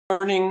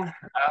Morning,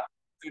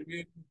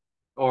 afternoon,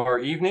 or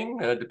evening,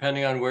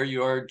 depending on where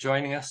you are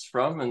joining us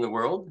from in the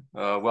world.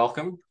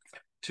 Welcome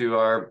to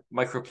our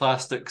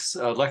microplastics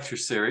lecture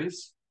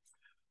series.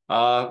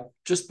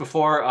 Just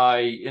before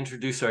I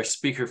introduce our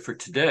speaker for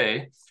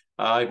today,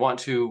 I want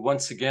to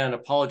once again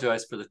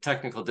apologize for the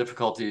technical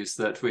difficulties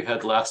that we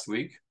had last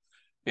week.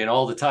 In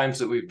all the times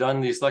that we've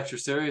done these lecture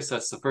series,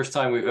 that's the first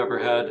time we've ever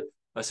had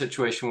a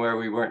situation where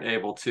we weren't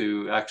able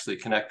to actually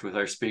connect with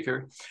our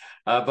speaker.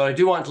 But I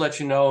do want to let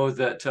you know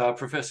that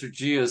Professor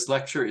Gia's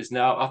lecture is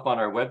now up on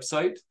our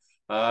website.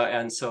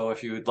 And so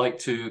if you would like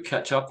to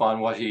catch up on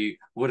what he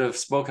would have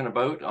spoken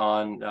about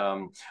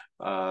on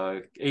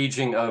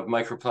aging of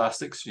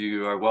microplastics,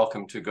 you are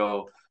welcome to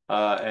go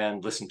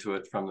and listen to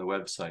it from the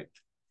website.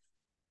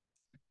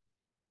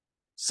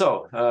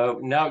 So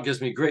now it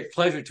gives me great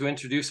pleasure to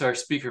introduce our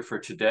speaker for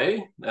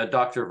today,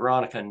 Dr.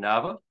 Veronica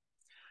Nava.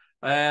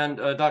 And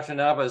Dr.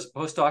 Nava is a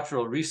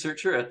postdoctoral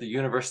researcher at the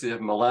University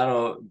of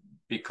Milano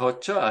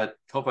Bicocca. I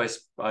hope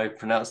I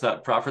pronounced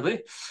that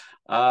properly.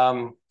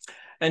 And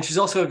she's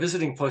also a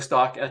visiting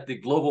postdoc at the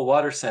Global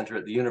Water Center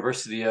at the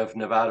University of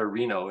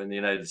Nevada-Reno in the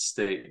United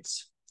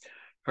States.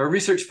 Her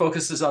research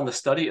focuses on the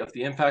study of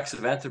the impacts of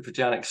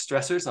anthropogenic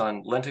stressors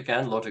on lentic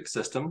and lotic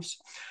systems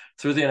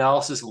through the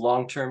analysis of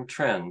long-term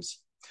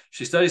trends.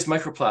 She studies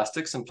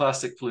microplastics and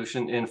plastic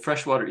pollution in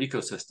freshwater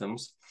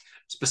ecosystems,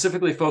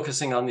 specifically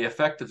focusing on the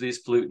effect of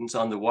these pollutants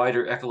on the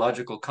wider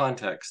ecological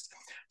context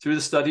through the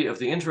study of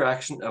the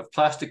interaction of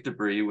plastic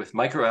debris with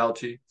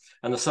microalgae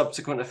and the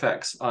subsequent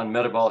effects on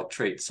metabolic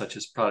traits such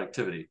as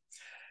productivity.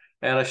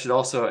 And I should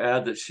also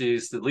add that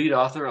she's the lead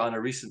author on a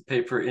recent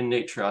paper in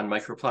Nature on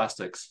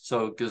microplastics.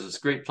 So it gives us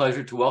great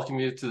pleasure to welcome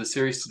you to the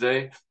series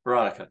today,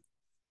 Veronica.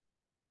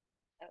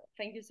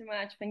 Thank you so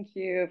much. Thank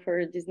you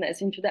for this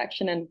nice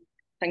introduction, and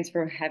thanks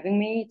for having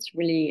me. It's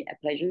really a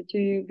pleasure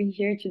to be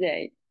here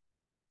today.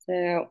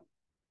 So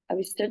I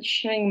will start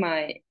showing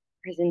my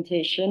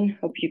presentation.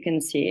 Hope you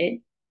can see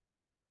it.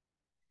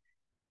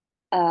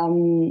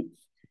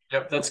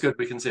 Yep, that's good.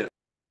 We can see it.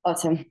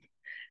 Awesome.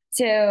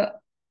 So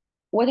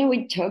what I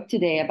will talk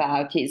today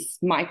about is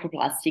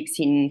microplastics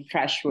in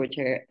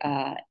freshwater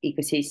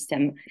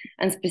ecosystem.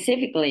 And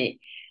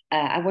specifically,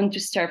 I want to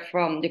start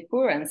from the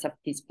occurrence of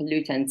these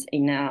pollutants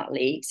in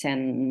lakes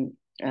and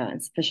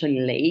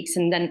especially lakes,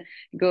 and then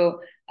go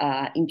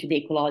into the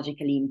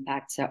ecological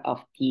impacts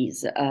of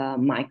these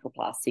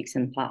microplastics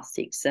and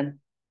plastics.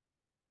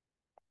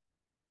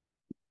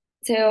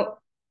 So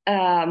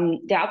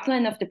the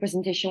outline of the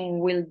presentation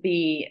will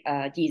be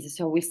this.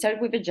 So we start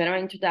with a general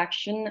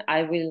introduction.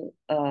 I will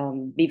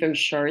be very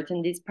short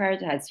in this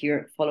part as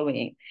you're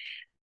following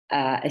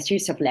a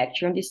series of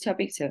lectures on this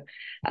topic. So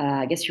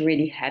I guess you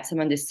really have some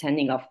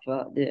understanding of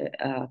the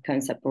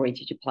concept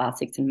related to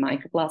plastics and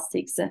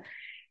microplastics.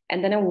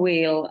 And then I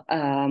will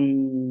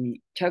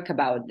talk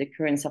about the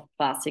occurrence of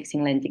plastics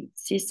in lentic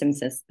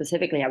systems. And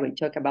specifically, I will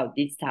talk about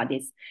these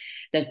studies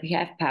that we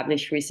have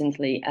published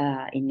recently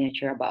in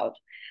Nature about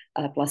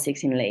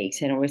plastics in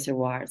lakes and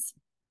reservoirs.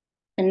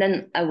 And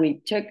then I will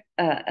talk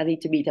a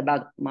little bit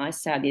about my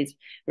studies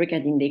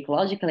regarding the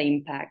ecological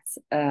impacts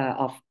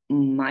of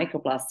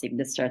microplastic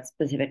that starts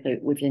specifically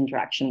with the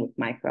interaction with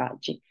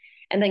microalgae,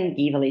 and then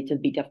give a little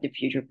bit of the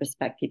future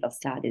perspective of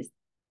studies.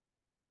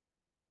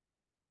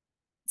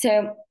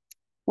 So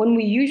when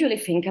we usually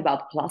think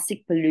about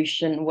plastic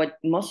pollution, what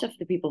most of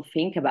the people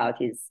think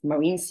about is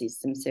marine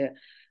systems, so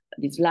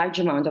this large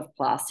amount of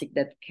plastic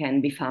that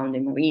can be found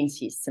in marine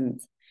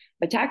systems.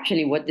 But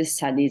actually what the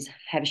studies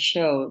have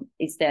shown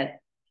is that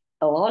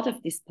a lot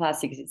of this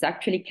plastic is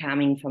actually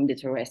coming from the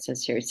terrestrial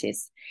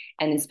sources,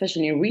 and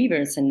especially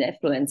rivers and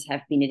effluents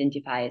have been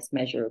identified as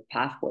major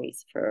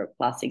pathways for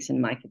plastics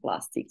and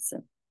microplastics.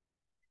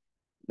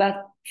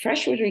 But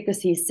freshwater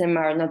ecosystems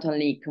are not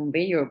only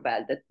conveyor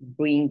belt that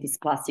bring this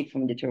plastic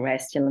from the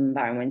terrestrial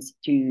environments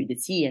to the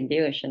sea and the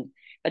ocean,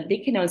 but they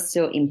can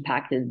also be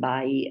impacted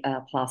by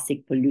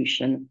plastic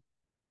pollution.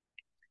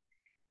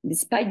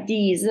 Despite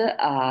these,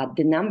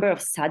 the number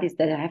of studies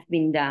that have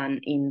been done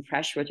in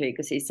freshwater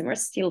ecosystems are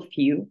still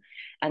few,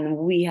 and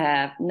we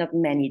have not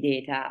many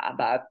data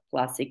about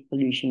plastic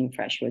pollution in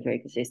freshwater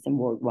ecosystems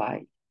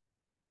worldwide.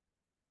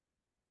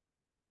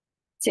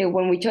 So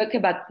when we talk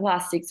about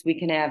plastics, we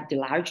can have the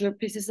larger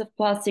pieces of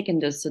plastic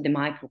and also the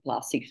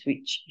microplastics,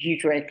 which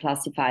usually are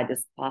classified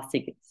as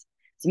plastic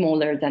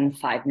smaller than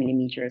 5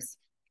 millimeters.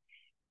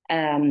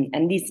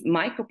 And these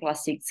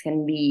microplastics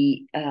can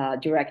be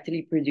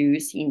directly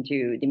produced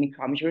into the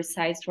micrometer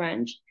size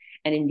range,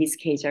 and in this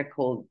case are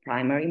called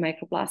primary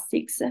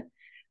microplastics,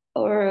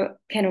 or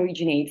can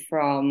originate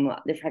from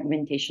the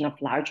fragmentation of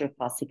larger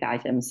plastic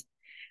items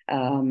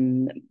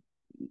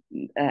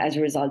as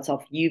a result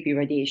of UV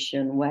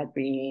radiation,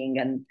 weathering,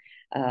 and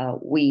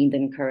wind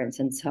and currents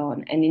and so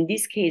on. And in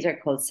this case are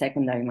called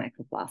secondary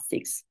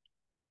microplastics.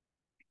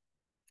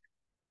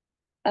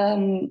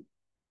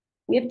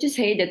 We have to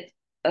say that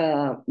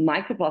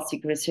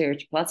microplastic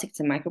research, plastics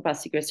and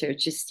microplastic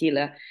research is still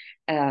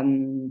a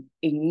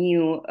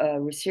new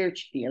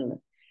research field.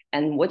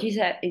 And what is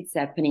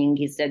happening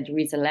is that there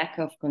is a lack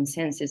of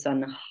consensus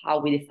on how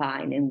we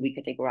define and we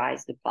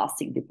categorize the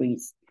plastic debris.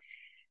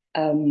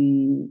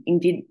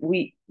 Indeed,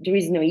 there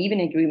is no even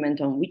agreement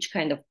on which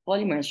kind of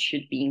polymers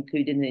should be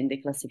included in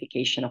the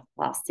classification of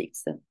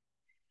plastics.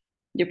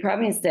 The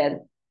problem is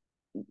that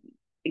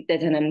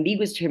an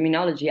ambiguous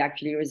terminology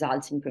actually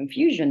results in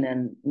confusion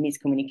and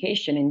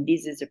miscommunication. And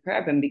this is a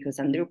problem because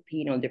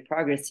underpin all the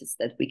progresses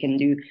that we can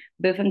do,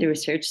 both on the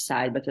research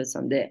side, but also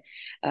on the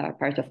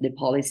part of the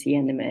policy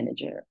and the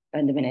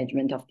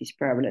management of this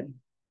problem.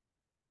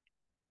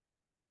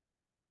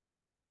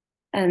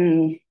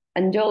 And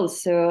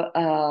also,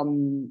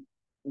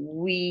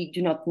 we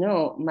do not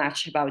know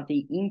much about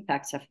the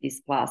impacts of these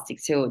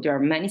plastics. So there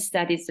are many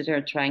studies that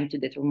are trying to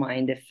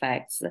determine the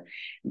effects,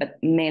 but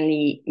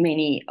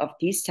many of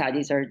these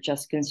studies are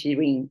just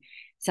considering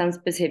some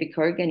specific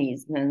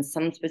organism and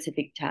some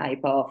specific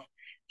type of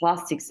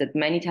plastics that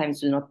many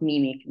times do not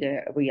mimic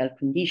the real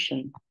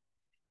condition.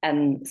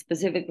 And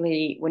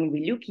specifically, when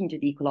we look into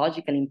the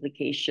ecological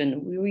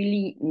implication, we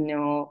really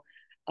know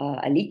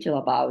a little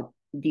about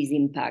these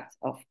impacts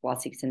of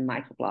plastics and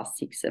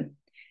microplastics.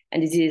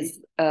 And this is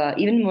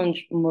even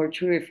more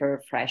true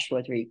for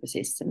freshwater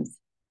ecosystems.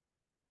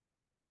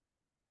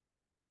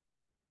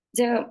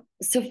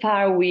 So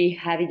far, we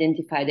have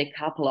identified a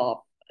couple of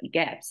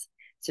gaps.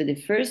 So the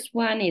first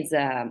one is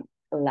a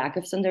lack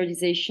of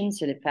standardization.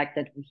 So the fact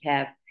that we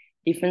have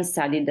different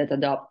studies that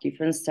adopt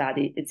different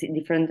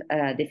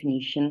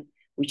definition,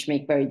 which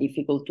make very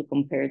difficult to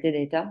compare the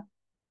data.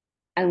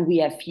 And we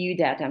have few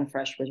data on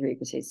freshwater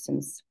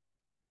ecosystems.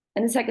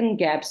 And the second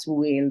gaps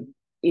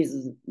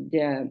is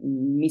the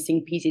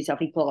missing pieces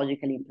of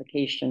ecological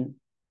implication.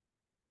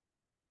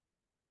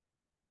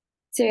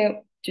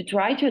 So to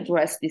try to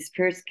address this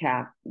first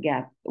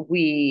gap,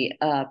 we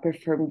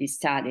performed these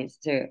studies.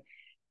 So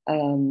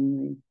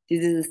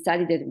this is a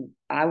study that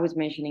I was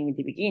mentioning at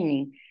the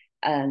beginning,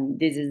 and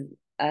this is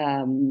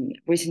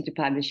recently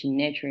published in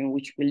Nature, in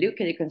which we look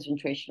at the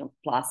concentration of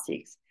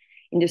plastics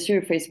in the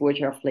surface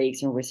water of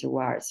lakes and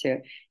reservoirs.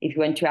 So if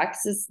you want to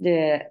access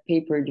the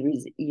paper, there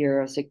is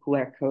here also a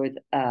QR code,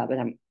 but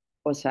I'm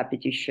also happy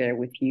to share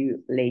with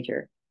you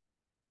later.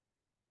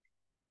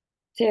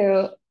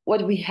 So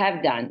what we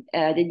have done, the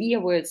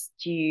idea was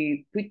to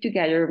put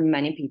together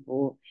many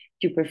people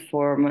to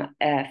perform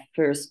a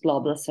first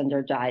global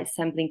standardized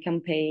sampling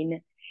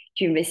campaign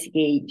to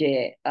investigate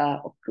the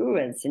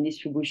occurrence and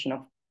distribution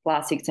of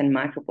plastics and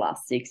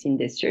microplastics in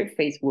the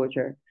surface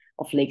water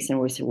of lakes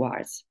and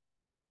reservoirs.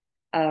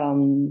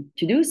 To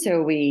do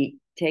so, we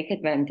took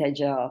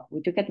advantage of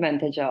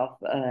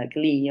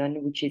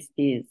GLEON, which is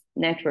this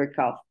network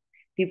of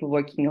people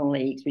working on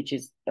lakes, which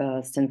is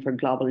stands for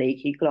Global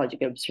Lake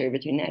Ecological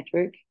Observatory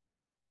Network.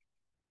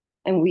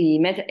 And we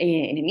met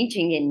in a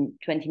meeting in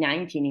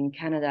 2019 in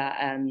Canada,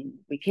 and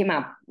we came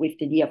up with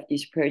the idea of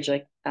this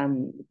project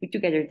and put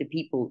together the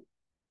people.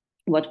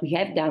 What we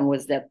have done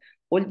was that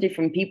all the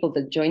different people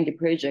that joined the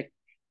project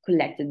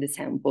collected the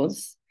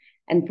samples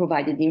and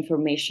provided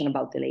information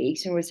about the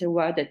lakes and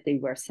reservoir that they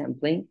were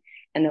sampling.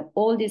 And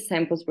all these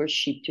samples were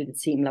shipped to the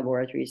same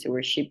laboratory. So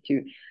were shipped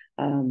to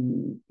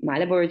my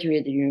laboratory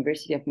at the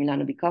University of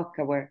Milano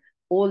Bicocca, where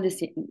all the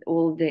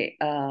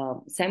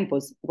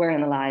samples were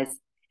analyzed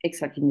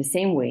exactly in the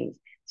same way.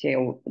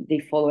 So they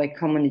follow a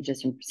common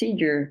digestion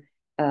procedure,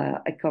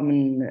 a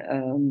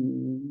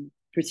common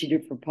procedure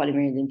for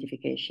polymer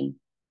identification.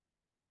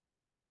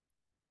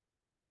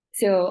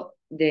 So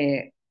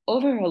the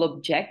overall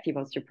objective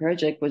of the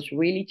project was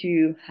really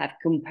to have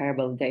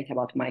comparable data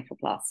about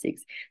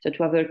microplastics. So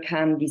to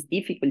overcome these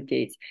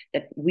difficulties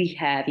that we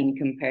have in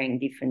comparing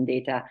different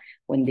data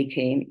when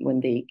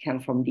they come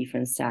from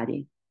different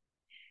studies.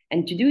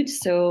 And to do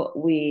so,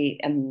 we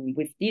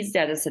with these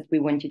data set, we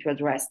wanted to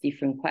address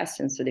different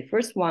questions. So the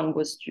first one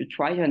was to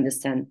try to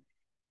understand,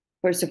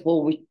 first of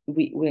all,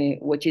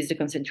 what is the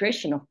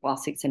concentration of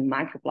plastics and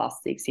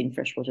microplastics in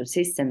freshwater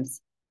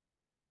systems.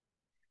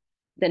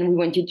 Then we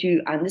wanted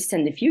to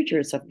understand the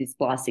features of these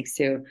plastics,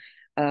 so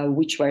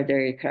which were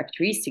their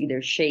characteristics,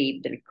 their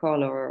shape, their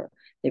color,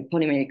 their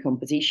polymeric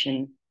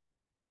composition.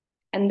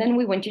 And then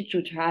we wanted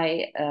to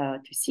try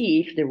to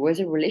see if there was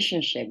a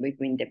relationship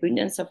between the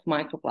abundance of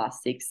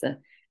microplastics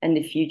and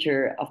the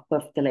future of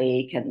both the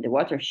lake and the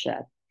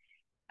watershed,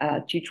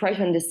 to try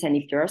to understand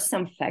if there are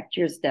some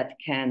factors that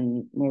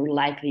can more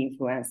likely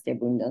influence the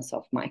abundance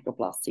of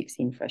microplastics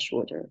in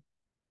freshwater.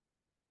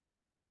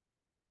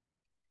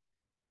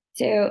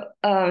 So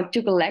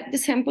to collect the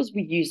samples,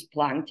 we used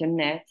plankton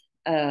net,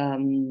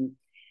 and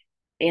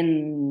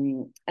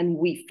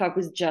we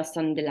focused just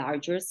on the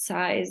larger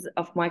size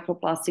of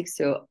microplastics,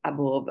 so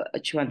above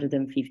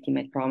 250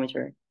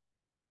 micrometer.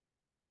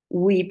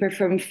 We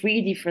performed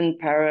 3 different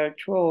parallel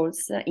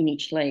trawls in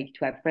each lake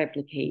to have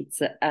replicates,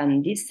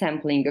 and this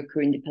sampling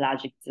occurred in the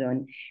pelagic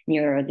zone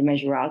near the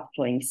major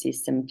outflowing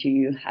system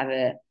to have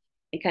a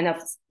kind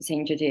of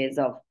synthesis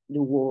of the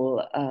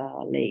whole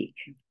lake.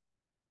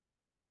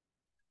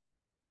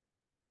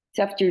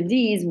 So after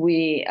these,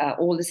 we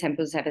all the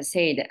samples,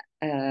 arrived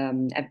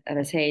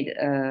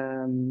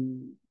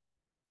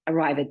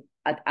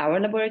at our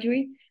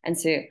laboratory. And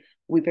so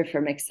we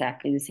perform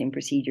exactly the same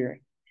procedure.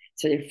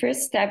 So the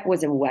first step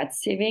was a wet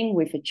sieving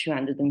with a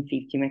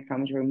 250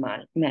 micrometer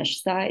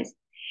mesh size.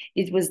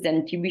 It was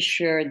then to be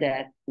sure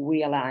that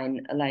we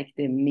align like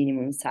the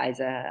minimum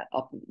size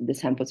of the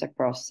samples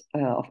across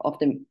of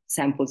the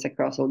samples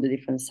across all the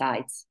different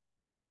sites.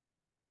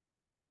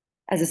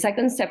 As a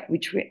second step, we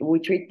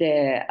treat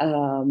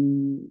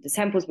the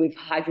samples with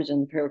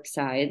hydrogen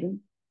peroxide.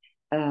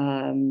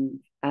 In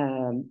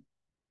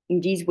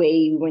this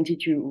way, we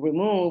wanted to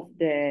remove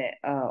the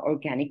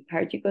organic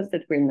particles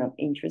that we're not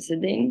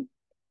interested in.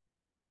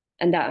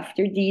 And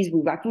after these,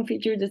 we vacuum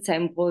filter the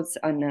samples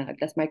on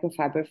glass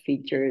microfiber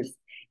filters.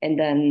 And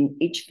then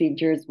each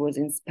filter was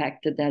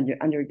inspected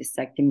under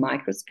dissecting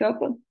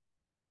microscope.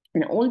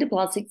 And all the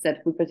plastics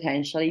that we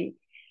potentially,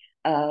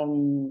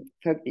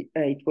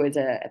 it was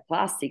a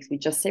plastics, we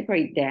just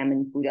separate them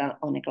and put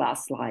on a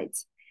glass slide.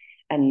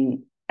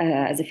 And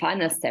as a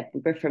final step, we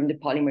perform the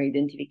polymer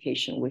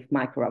identification with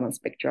micro-Raman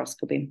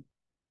spectroscopy.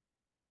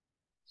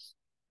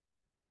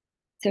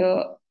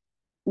 So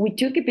we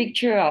took a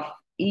picture of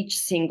each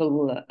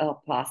single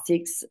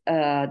plastics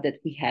that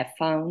we have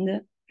found,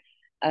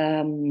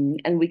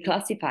 and we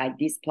classified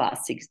these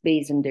plastics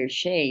based on their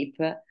shape.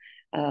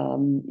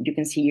 You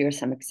can see here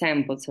some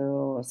examples,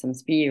 so some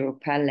sphere or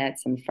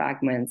pellets, some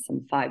fragments,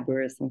 some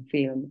fibers, some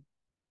film.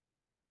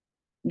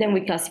 Then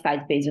we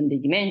classified based on the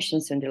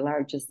dimensions, and the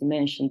largest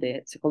dimension,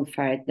 the so-called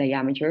ferrite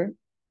diameter,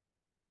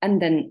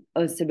 and then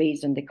also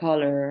based on the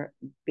color,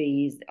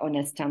 based on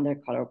a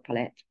standard color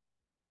palette.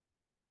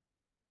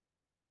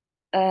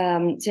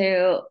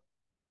 So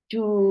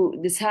to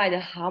decide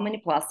how many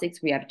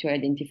plastics we have to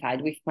identify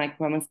with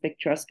micro-Raman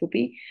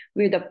spectroscopy,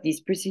 we adopt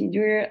this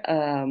procedure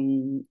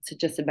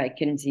suggested by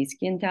Konieczny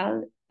and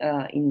al.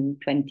 In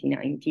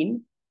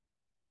 2019.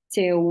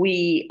 So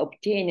we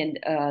obtained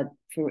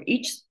for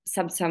each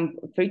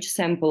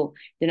sample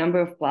the number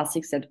of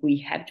plastics that we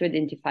have to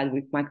identify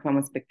with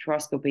micro-Raman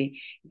spectroscopy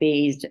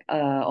based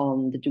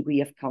on the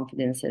degree of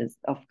confidence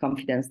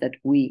that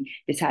we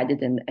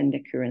decided and the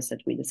occurrence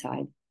that we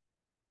decide.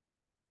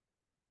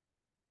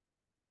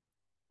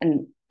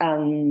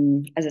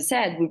 And as I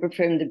said, we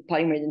performed the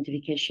polymer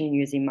identification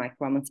using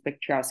micro-Raman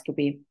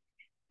spectroscopy.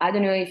 I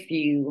don't know if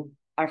you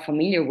are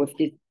familiar with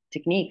this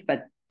technique,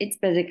 but it's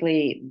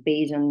basically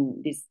based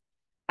on this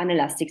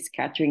anelastic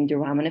scattering the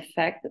Raman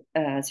effect.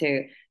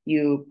 So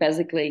you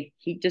basically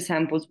heat the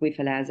samples with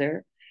a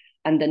laser,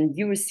 and then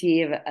you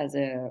receive as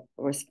a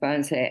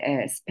response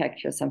a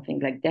spectra, something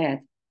like that.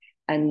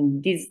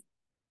 And this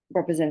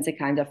represents a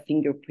kind of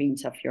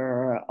fingerprints of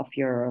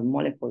your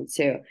molecule.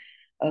 So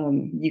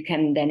you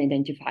can then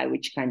identify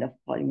which kind of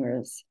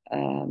polymers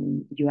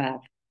you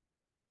have.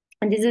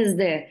 And this is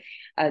the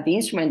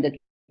instrument that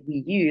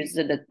we used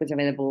that was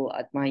available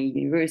at my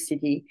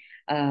university,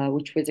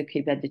 which was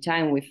equipped at the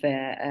time with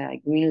a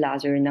green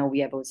laser. Now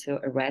we have also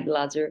a red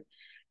laser.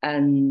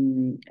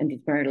 And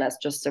it's more or less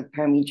just a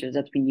parameter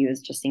that we use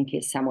just in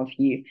case some of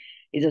you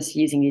is just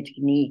using a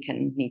technique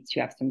and needs to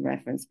have some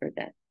reference for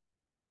that.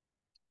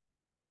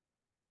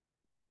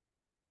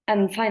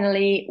 And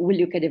finally, we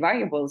look at the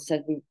variables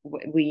that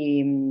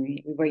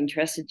we were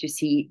interested to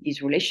see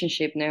this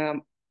relationship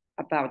now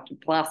about the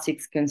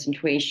plastics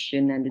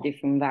concentration and the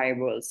different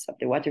variables of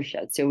the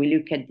watershed. So we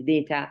look at the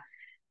data,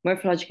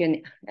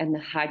 morphological and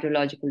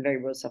hydrological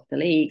variables of the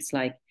lakes,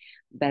 like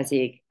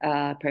basic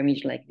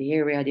parameters like the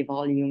area, the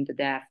volume, the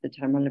depth, the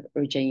thermal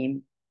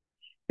regime.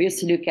 We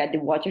also look at the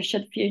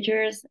watershed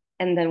features,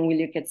 and then we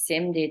look at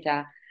same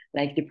data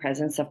like the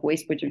presence of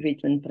wastewater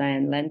treatment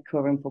plant, land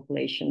current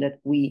population that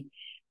we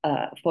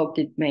thought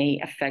it may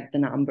affect the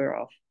number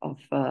of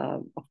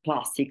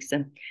plastics.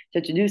 And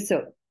so to do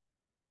so,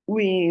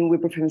 we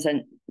perform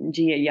some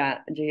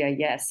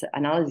GIS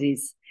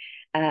analysis,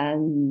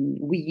 and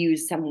we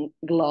use some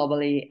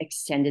globally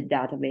extended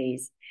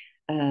database.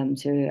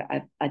 So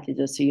I did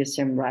also use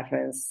some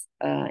reference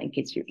in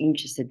case you're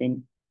interested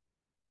in.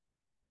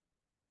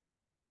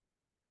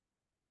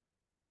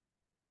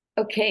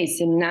 Okay,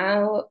 so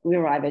now we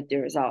arrive at the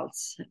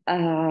results.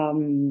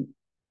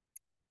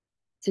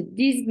 So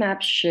this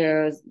map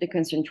shows the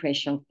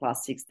concentration of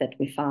plastics that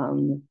we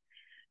found.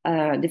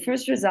 The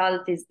first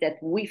result is that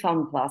we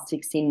found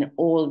plastics in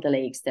all the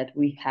lakes that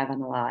we have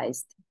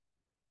analyzed.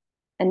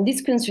 And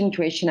this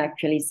concentration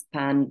actually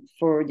spanned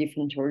 4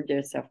 different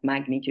orders of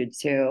magnitude.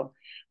 So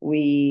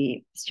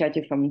we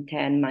started from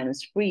 10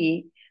 minus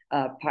 3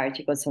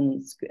 particles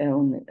on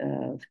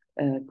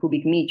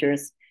cubic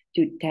meters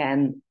to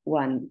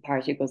 1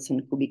 particles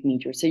on cubic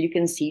meters. So you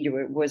can see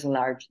there was a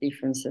large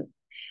difference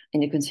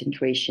in the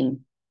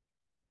concentration.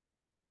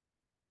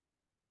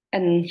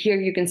 And here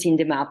you can see in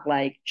the map,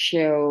 like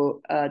show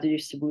the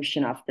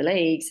distribution of the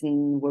lakes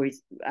and where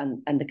is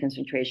and the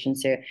concentration.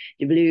 So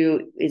the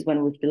blue is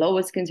one with the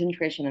lowest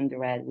concentration, and the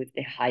red with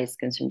the highest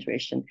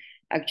concentration.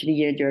 Actually,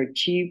 here there are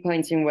 2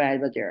 points in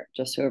red, but they're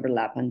just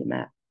overlap on the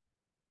map.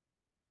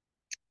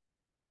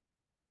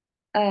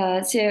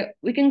 So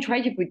we can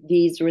try to put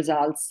these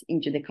results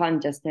into the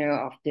context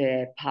now of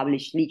the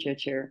published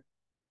literature.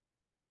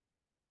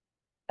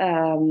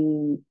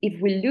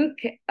 if we look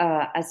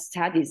at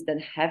studies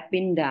that have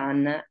been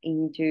done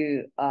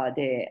into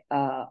the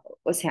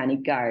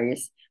oceanic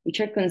gyres, which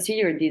are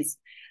considered this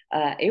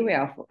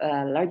area of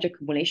large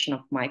accumulation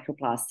of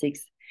microplastics,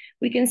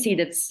 we can see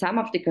that some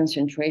of the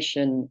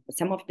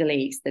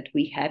lakes that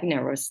we have in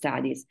our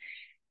studies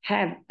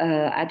have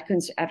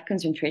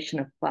concentration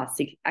of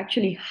plastic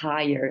actually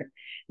higher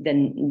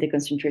than the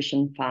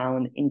concentration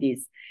found in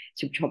these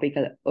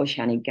subtropical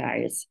oceanic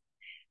gyres.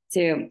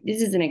 So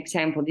this is an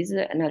example. This is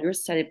another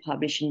study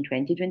published in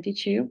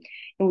 2022,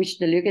 in which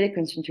they look at the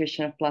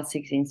concentration of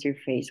plastics in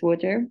surface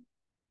water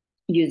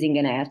using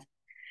a net.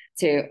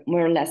 So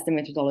more or less the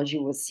methodology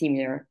was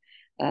similar.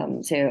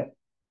 So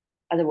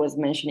as I was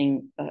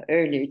mentioning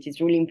earlier, it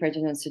is really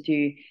important also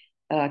to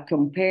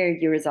compare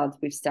your results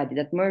with studies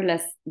that more or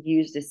less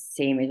use the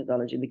same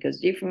methodology, because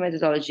different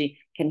methodology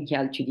can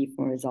help to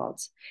different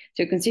results.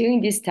 So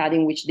considering this study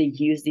in which they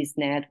use this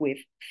net with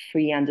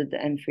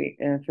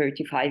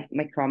 335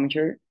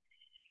 micrometer,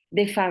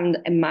 they found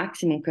a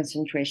maximum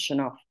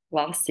concentration of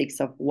plastics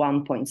of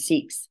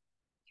 1.6,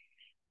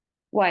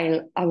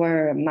 while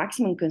our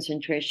maximum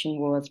concentration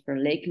was for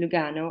Lake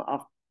Lugano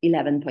of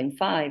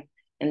 11.5,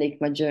 and Lake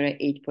Maggiore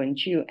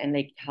 8.2, and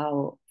Lake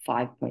Tahoe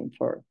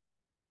 5.4.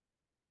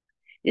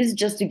 This is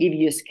just to give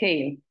you a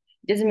scale.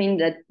 It doesn't mean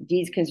that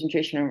these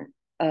concentrations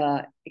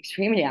are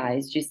extremely high.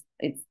 It's just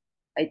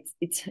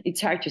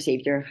it's hard to say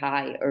if they're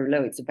high or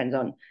low. It depends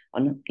on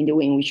in the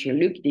way in which you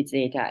look at this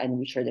data and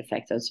which are the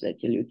factors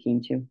that you look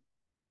into.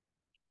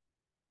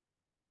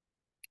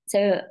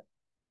 So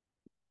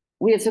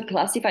we also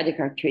classified the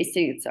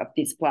characteristics of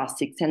these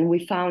plastics, and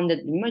we found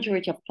that the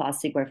majority of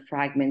plastic were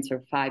fragments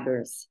or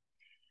fibers.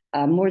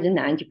 More than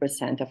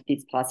 90% of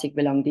these plastic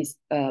belong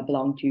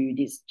to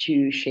these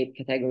two shape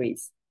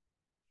categories.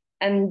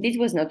 And this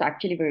was not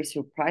actually very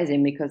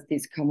surprising, because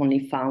this is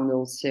commonly found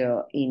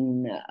also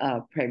in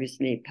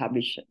previously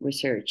published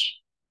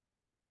research.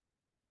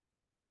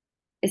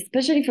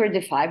 Especially for the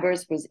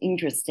fibers was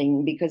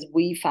interesting, because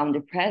we found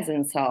the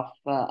presence of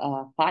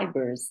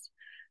fibers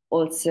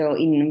also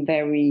in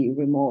very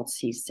remote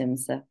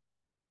systems.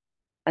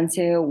 And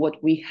so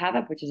what we have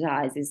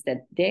hypothesized is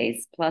that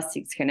these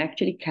plastics can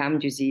actually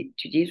come to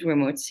this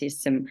remote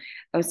system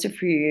also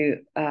through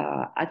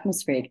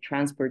atmospheric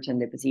transport and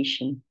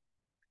deposition.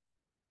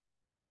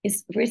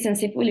 For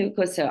instance, if we look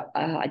also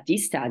at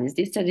these studies,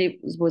 this study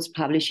was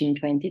published in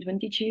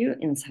 2022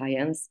 in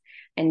Science,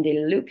 and they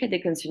look at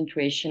the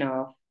concentration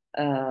of,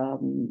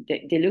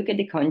 they look at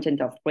the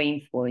content of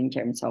rainfall in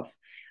terms of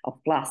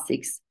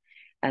plastics.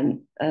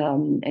 And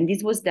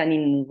this was done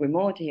in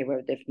remote area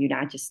of the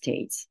United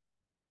States.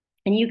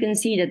 And you can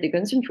see that the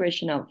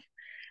concentration of,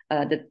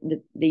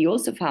 they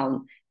also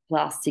found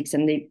plastics,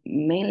 and they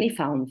mainly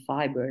found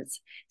fibers.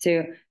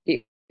 So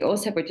they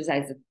also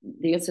hypothesized that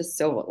they also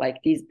saw like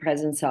this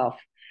presence of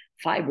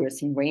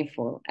fibers in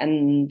rainfall.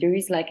 And there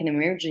is like an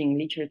emerging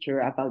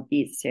literature about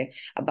this,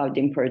 about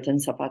the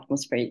importance of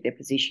atmospheric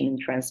deposition and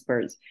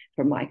transport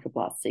for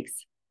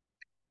microplastics.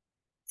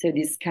 So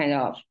this kind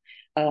of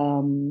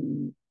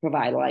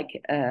provide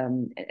like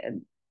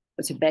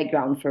as a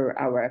background for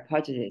our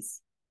hypothesis.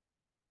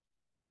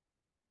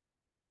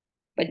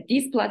 But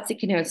these plastics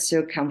can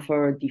also come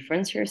from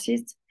different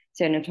sources.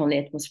 So not only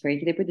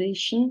atmospheric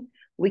deposition,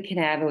 we can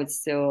have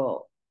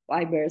also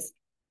fibers,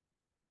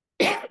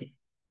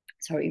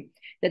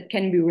 that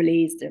can be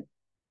released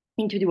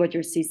into the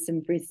water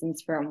system, for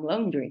instance, from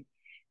laundry.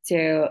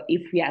 So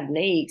if we have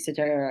lakes that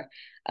are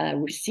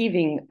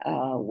receiving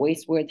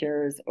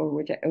wastewaters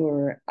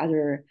or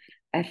other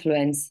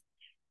effluents,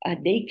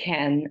 they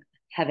can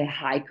have a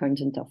high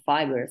content of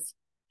fibers.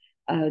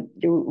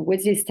 There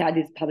was this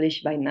study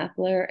published by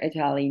Napler et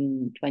al.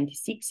 In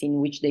 2016, in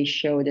which they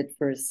show that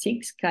for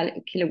 6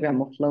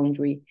 kilograms of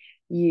laundry,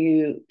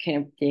 you can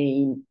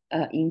obtain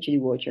into the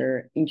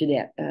water, into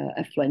the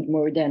effluent,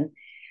 more than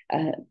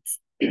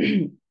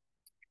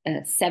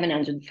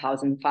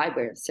 700,000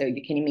 fibers. So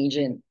you can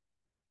imagine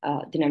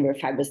the number of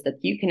fibers that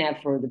you can have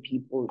for the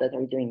people that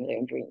are doing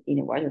laundry in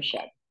a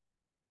watershed.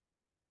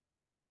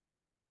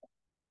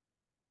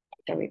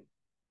 Sorry.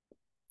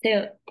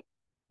 So,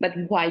 but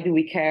why do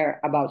we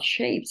care about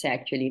shapes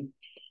actually?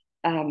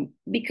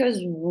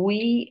 Because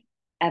we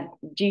have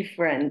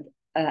different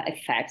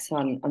effects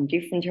on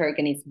different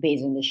organisms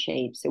based on the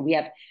shape. So we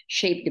have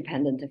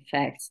shape-dependent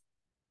effects.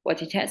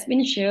 What it has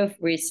been shown,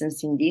 for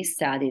instance, in these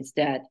studies,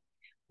 that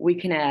we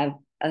can have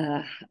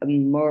a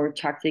more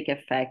toxic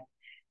effect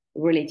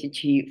related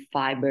to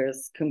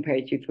fibers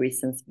compared to, for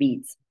instance,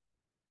 beads.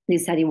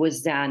 This study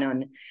was done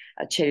on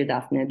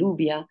Chelodaphne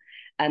dubia,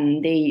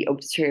 and they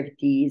observed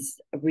these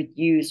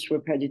reduced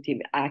reproductive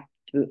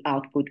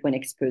output when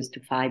exposed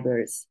to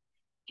fibers.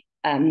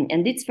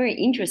 And it's very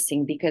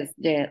interesting, because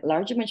the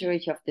larger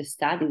majority of the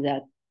study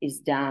that is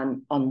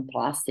done on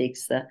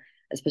plastics,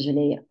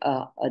 especially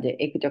the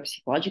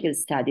ecotoxicological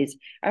studies,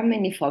 are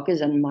mainly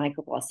focused on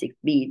microplastic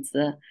beads,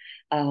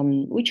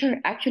 which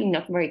are actually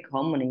not very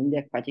common in the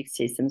aquatic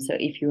system. So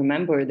if you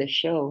remember the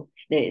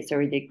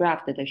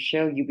graph that I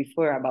showed you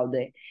before about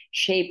the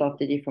shape of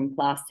the different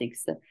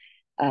plastics,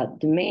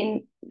 The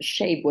main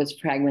shape was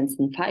fragments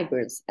and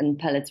fibers, and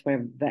pellets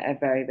were a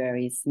very,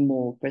 very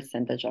small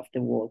percentage of the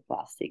whole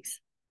plastics.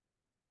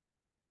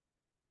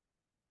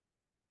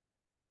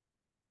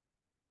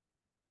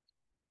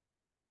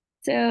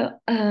 So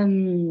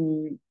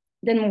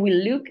then we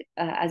look,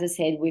 as I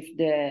said, with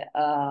the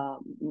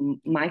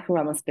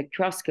microraman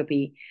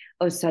spectroscopy,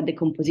 also at the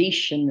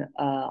composition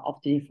of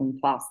the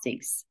different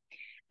plastics.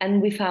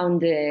 And we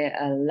found the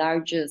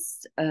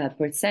largest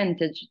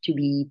percentage to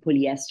be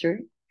polyester,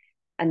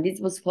 and this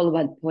was followed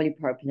by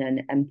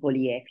polypropylene and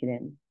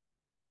polyethylene.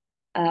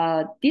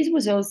 This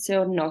was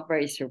also not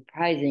very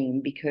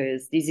surprising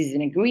because this is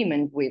in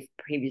agreement with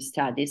previous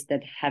studies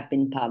that have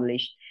been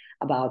published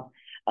about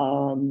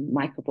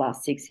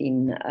microplastics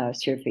in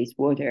surface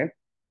water.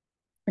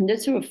 And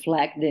this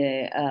reflect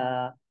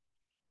the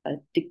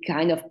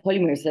kind of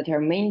polymers that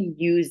are mainly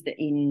used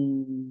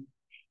in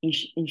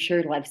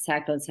short life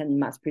cycles and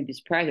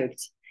mass-produced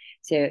products.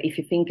 So if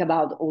you think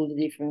about all the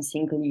different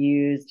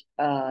single-use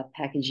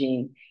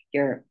packaging,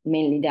 they're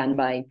mainly done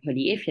by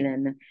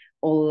polyethylene.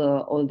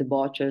 All the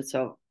bottles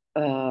of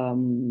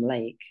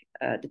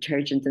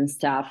detergent and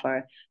stuff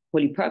are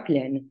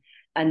polypropylene,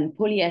 and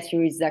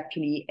polyester is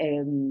actually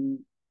a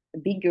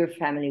bigger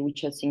family,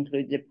 which also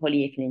includes the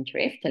polyethylene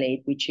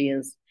terephthalate, which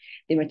is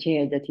the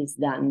material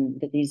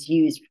that is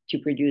used to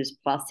produce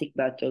plastic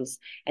bottles,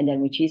 and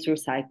then which is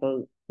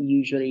recycled,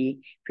 usually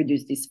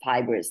produce these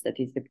fibers, that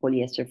is the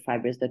polyester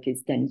fibers that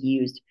is then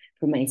used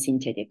for many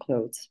synthetic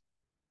clothes.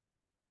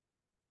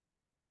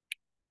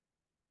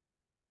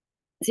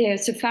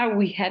 So far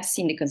we have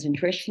seen the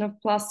concentration of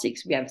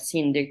plastics, we have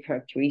seen their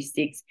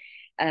characteristics,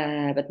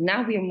 but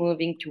now we are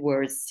moving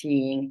towards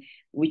seeing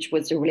which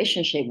was the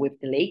relationship with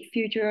the lake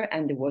future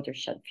and the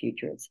watershed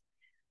futures.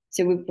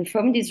 So we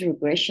performed these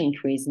regression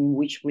trees in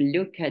which we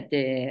look at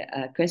the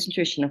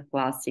concentration of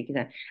plastic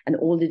and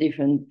all the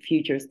different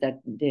features that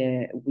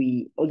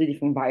all the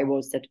different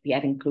variables that we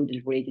have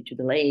included related to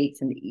the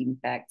lakes and the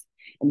impact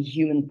and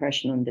human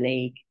pressure on the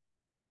lake.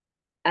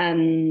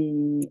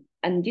 And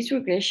these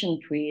regression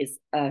trees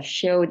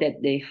show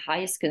that the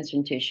highest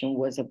concentration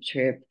was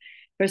observed,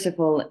 first of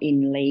all,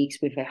 in lakes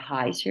with a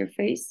high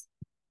surface,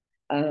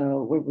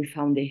 where we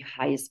found the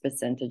highest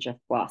percentage of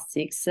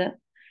plastics.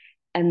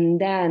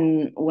 And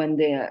then when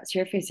the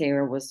surface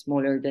area was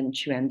smaller than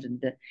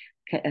 200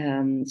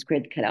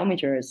 square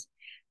kilometers,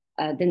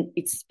 then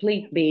it's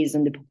split based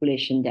on the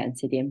population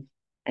density. And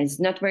it's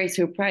not very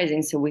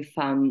surprising, so we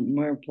found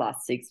more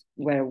plastics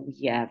where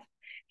we have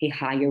a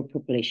higher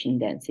population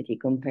density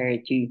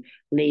compared to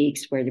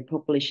lakes where the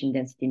population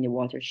density in the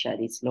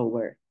watershed is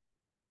lower.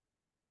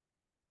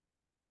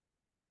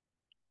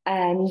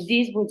 And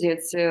this was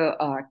also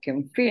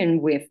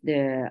confirmed with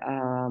the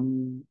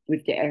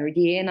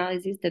RDA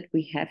analysis that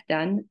we have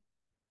done.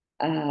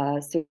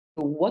 So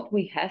what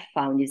we have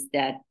found is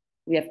that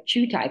we have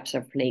two types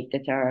of lake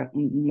that are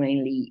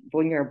mainly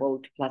vulnerable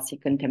to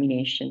plastic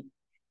contamination.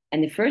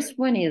 And the first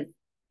one is,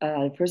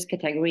 the first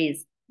category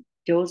is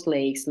those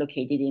lakes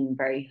located in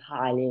very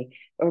highly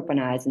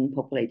urbanized and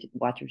populated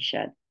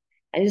watershed.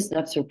 And it's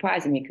not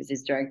surprising because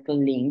it's directly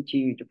linked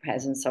to the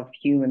presence of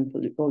human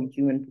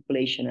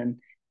population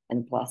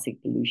and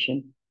plastic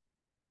pollution.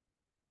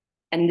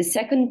 And the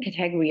second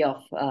category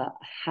of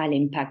highly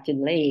impacted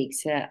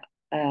lakes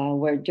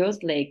were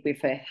those lakes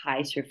with a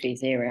high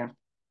surface area.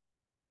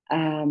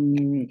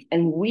 And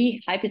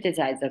we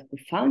hypothesized that we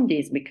found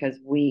this because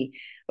we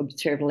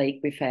observed lake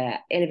with an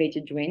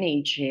elevated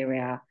drainage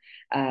area.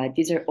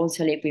 These are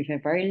also lakes with a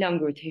very long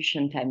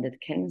rotation time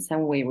that can in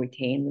some way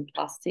retain the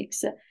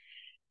plastics.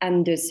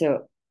 And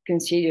so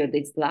consider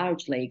these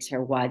large lakes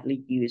are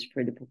widely used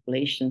for the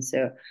population.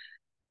 So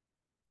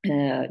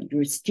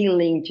you're still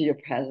linked to the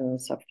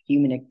presence of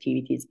human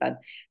activities, but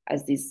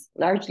as these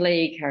large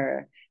lakes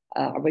are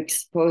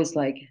exposed,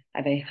 like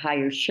have a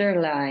higher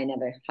shoreline,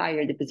 have a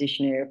higher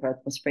deposition area for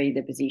atmospheric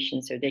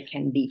deposition, so they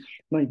can be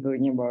more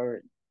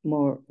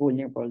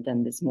vulnerable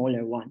than the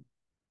smaller one.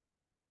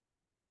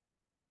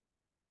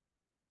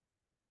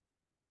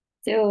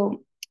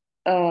 So,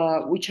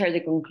 which are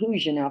the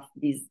conclusion of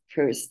these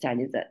first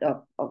studies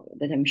that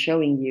I'm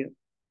showing you?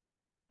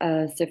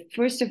 So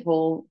first of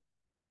all,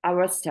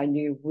 our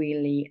study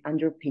really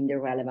underpinned the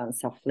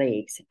relevance of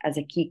lakes as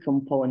a key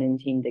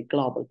component in the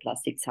global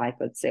plastic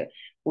cycle. So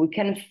we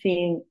can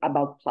think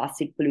about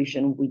plastic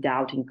pollution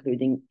without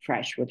including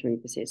freshwater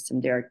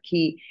ecosystem. They are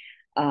key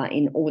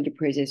in all the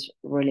processes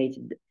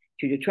related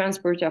to the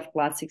transport of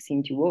plastics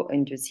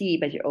into sea,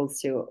 but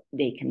also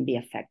they can be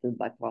affected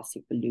by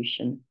plastic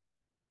pollution.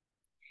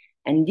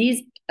 And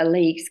these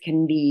lakes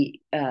can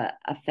be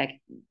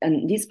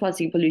and this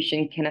plastic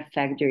pollution can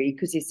affect their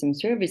ecosystem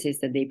services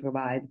that they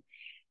provide.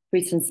 For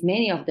instance,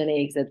 many of the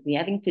lakes that we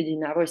have included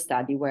in our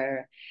study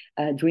were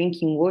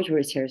drinking water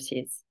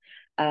resources.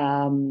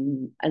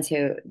 And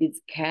so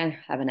this can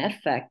have an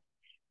effect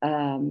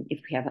if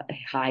we have a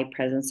high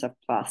presence of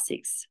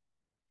plastics.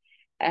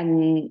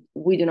 And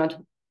we do not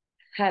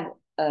have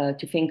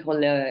to think all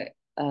the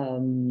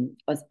on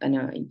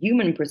a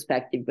human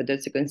perspective, but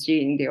also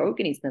considering the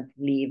organisms that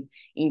live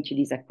into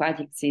these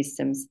aquatic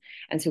systems.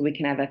 And so we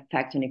can have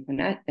effect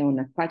on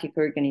aquatic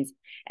organisms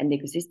and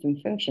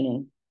ecosystem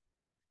functioning.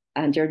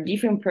 And there are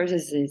different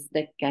processes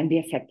that can be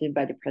affected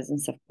by the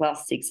presence of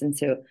plastics. And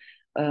so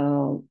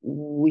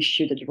we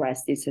should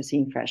address this also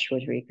in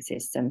freshwater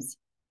ecosystems.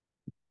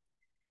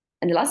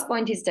 And the last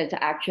point is that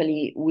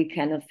actually we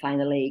cannot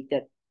find a lake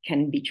that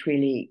can be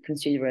truly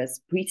considered as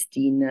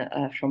pristine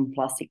from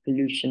plastic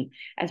pollution,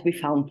 as we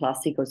found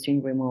plastic also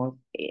in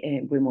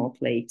remote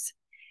lakes.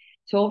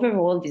 So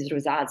overall, these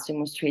results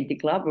demonstrate the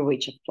global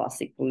reach of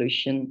plastic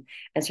pollution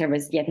and serve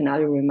as yet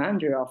another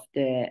reminder of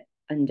the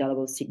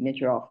indelible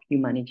signature of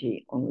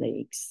humanity on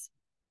lakes.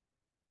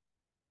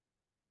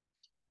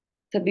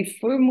 So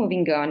before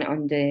moving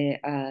on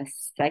the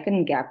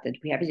second gap that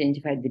we have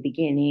identified at the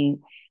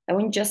beginning, I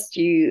want just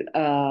to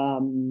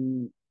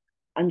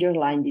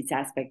underline this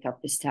aspect of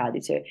the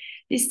study. So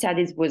this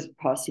study was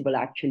possible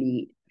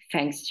actually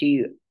thanks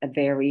to a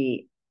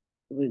very,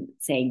 I would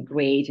say,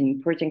 great and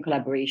important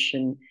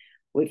collaboration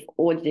with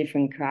all the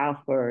different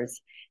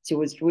co-authors. So it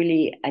was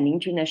really an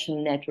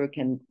international network,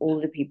 and all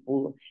the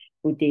people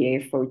put the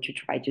effort to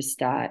try to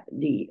start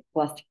the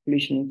plastic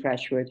pollution in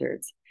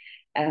freshwaters.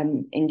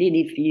 Indeed,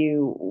 if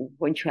you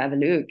want to have a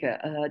look,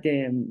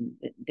 the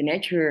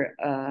Nature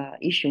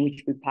issue in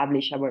which we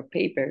publish our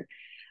paper,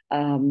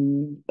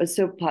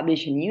 also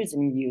publish a news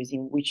and reviews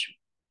in which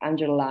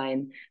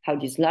underline how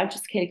this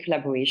large-scale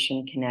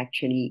collaboration can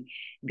actually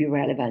be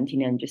relevant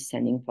in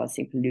understanding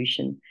plastic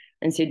pollution.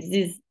 And so this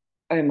is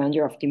a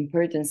reminder of the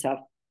importance of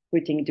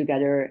putting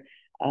together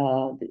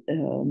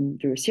the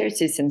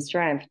resources and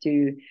strength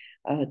to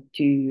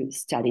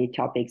study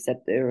topics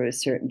that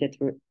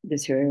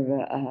deserve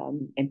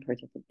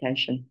important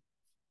attention.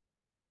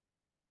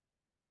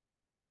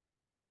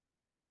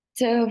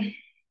 So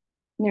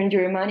in the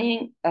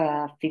remaining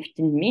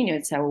 15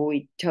 minutes, I will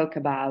talk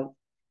about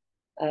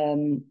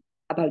the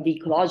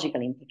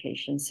ecological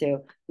implications.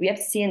 So we have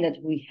seen that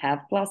we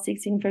have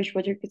plastics in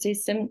freshwater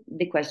ecosystem.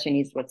 The question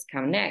is, what's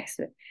come next?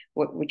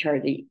 Which are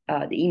the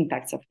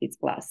impacts of these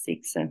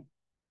plastics?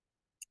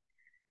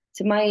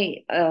 So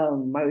my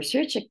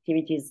research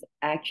activity is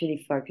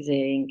actually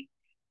focusing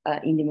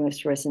in the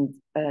most recent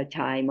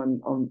time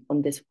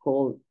on this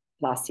whole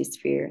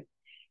plastisphere.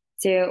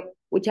 So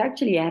what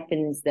actually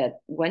happens is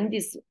that when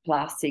these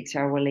plastics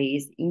are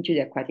released into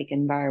the aquatic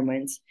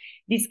environments,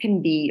 this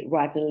can be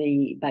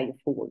rapidly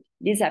biodegrade.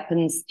 This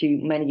happens to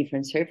many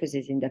different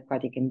surfaces in the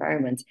aquatic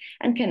environments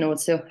and can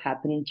also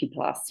happen to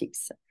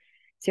plastics.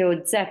 So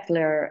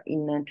Zettler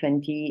in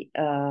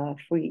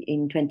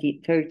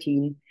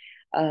 2013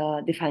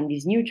 defined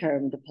this new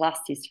term, the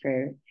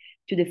plastisphere,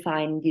 to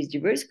define this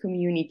diverse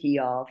community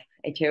of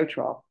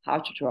heterotroph,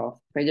 autotroph,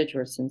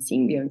 predators, and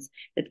symbionts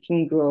that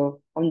can grow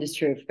on the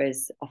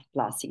surface of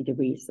plastic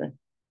debris.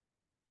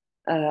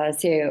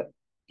 So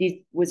this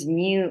was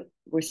new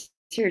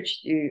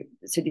research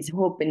this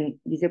opened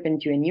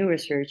to a new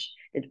research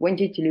that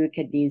wanted to look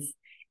at this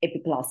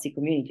epiplastic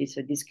community,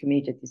 so this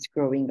community that is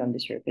growing on the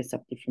surface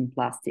of different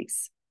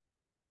plastics.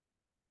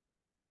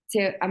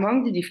 So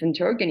among the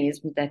different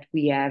organisms that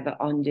we have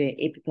on the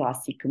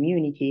epiplastic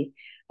community,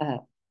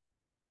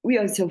 we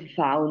also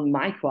found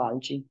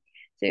microalgae.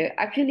 So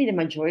actually the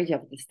majority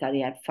of the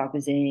study are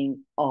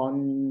focusing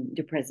on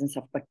the presence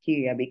of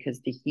bacteria because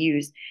they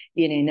use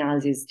DNA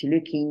analysis to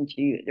look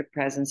into the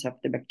presence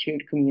of the bacterial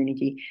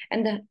community.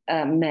 And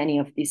many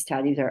of these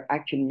studies are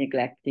actually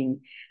neglecting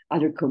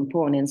other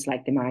components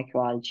like the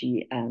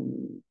microalgae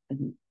and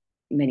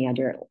many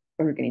other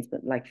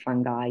organisms like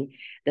fungi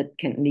that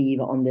can live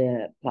on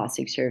the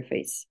plastic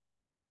surface.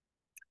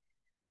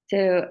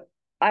 So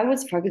I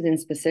was focusing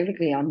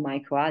specifically on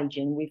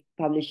microalgae, and we've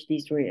published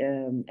this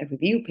a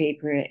review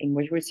paper in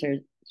which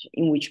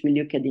we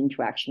look at the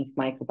interaction of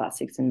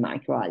microplastics and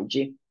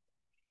microalgae.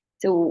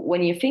 So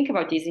when you think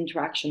about this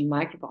interaction,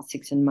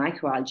 microplastics and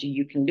microalgae,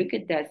 you can look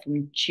at that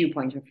from 2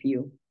 points of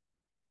view.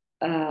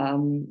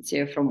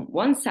 So from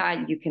one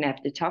side, you can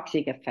have the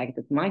toxic effect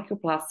that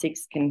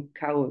microplastics can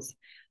cause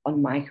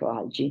on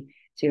microalgae.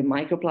 So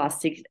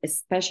microplastics,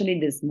 especially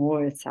the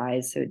smaller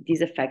size, so this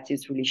effect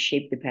is really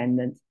shape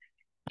dependent,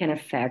 can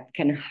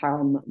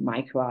harm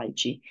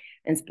microalgae.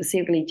 And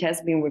specifically, it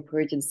has been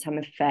reported some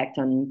effect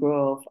on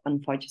growth,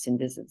 on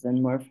photosynthesis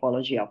and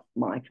morphology of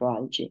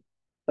microalgae.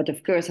 But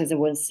of course, as I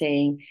was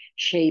saying,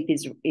 shape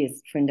is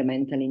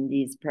fundamental in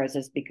this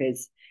process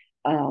because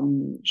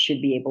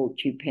should be able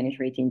to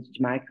penetrate into the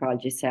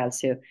microalgae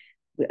cells. So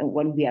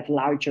when we have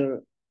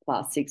larger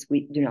plastics,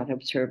 we do not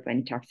observe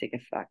any toxic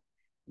effect,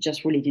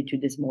 just related to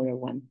the smaller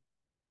one.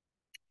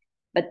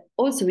 But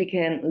also we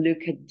can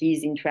look at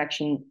these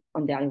interaction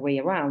on the other way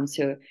around.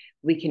 So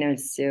we can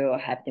also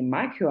have the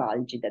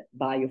microalgae that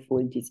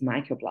biofold these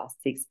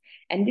microplastics,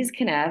 and this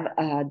can have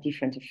a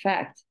different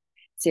effect.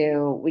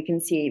 So we can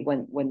see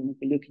when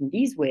we look in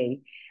this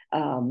way,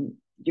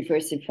 the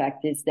first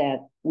effect is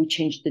that we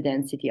change the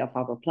density of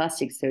our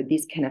plastics. So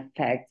this can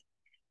affect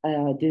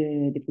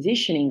the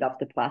positioning of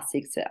the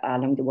plastics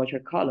along the water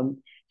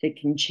column. So it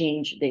can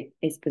change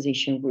its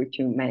position route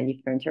to many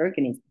different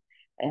organisms,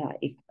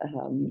 if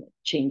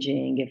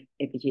changing,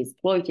 if it is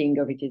floating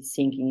or if it is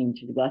sinking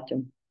into the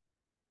bottom.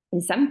 In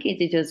some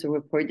cases, it is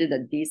reported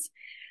that this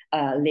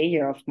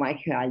layer of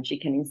microalgae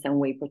can in some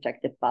way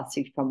protect the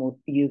plastic from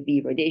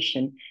UV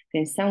radiation,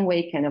 can in some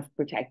way kind of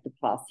protect the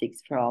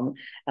plastics from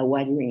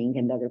weathering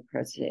and other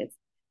processes.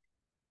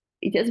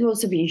 It has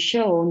also been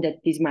shown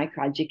that these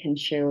microalgae can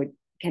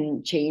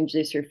change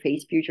the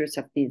surface features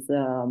of these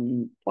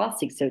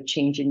plastics, so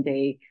changing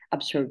the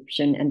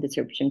absorption and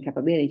desorption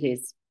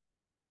capabilities.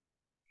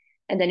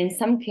 And then in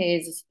some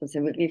cases,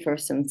 specifically for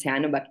some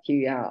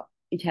cyanobacteria,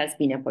 it has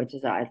been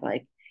hypothesized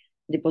like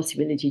the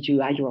possibility to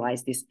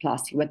hydrolyze this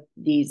plastic, but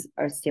these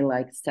are still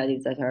like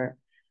studies that are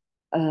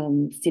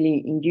still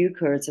in due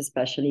course,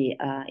 especially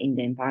in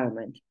the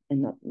environment,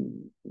 and not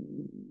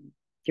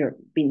there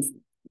have been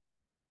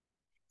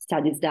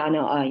studies done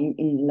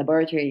in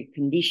laboratory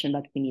condition,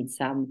 but we need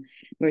some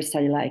more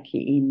study like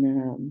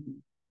in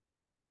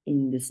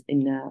this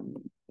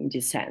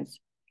sense.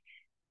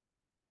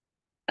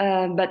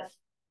 But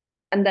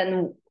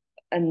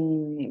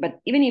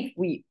even if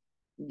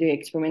the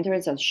experimental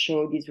results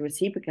show these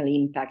reciprocal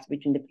impacts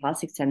between the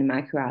plastics and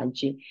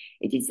macroalgae,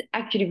 it is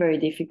actually very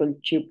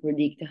difficult to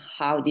predict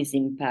how this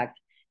impact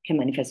can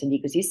manifest at the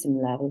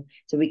ecosystem level.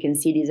 So we can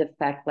see this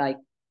effect like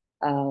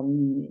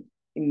in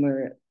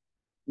more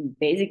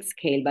basic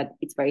scale, but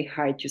it's very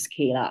hard to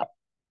scale up.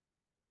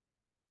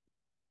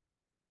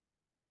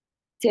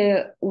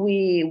 So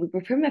we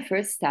performed a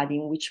first study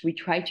in which we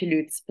tried to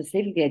look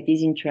specifically at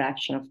this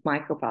interaction of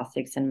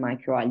microplastics and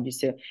microalgae.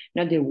 So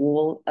not the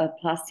whole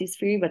plastic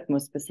sphere, but more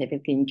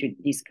specifically into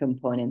this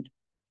component.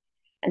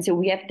 And so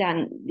we have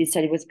done, this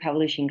study was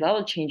published in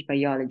Global Change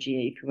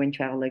Biology. If you want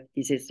to have a look,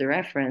 this is the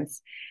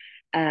reference.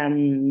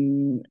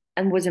 And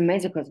was a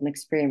mesocosm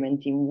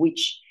experiment in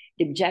which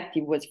the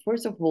objective was,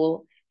 first of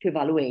all, to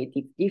evaluate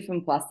if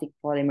different plastic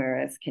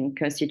polymers can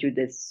constitute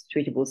a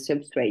suitable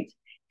substrate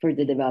for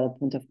the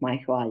development of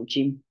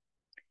microalgae.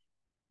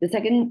 The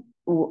second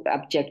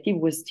objective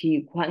was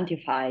to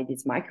quantify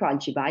this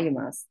microalgae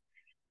biomass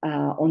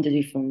on the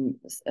different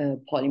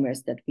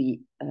polymers that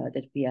we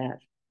have.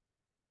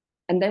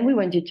 And then we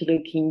wanted to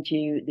look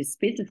into the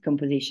species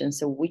composition,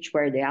 so which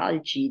were the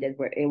algae that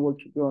were able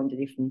to grow on the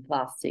different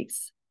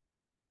plastics.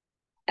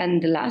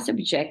 And the last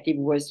objective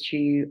was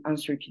to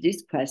answer to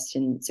this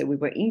question. So we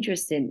were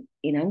interested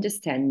in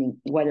understanding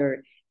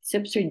whether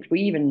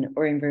substrate-driven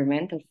or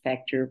environmental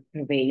factor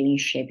prevail in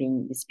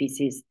shaping the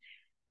species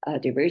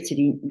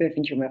diversity, both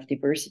in terms of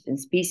diversity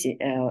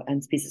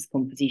and species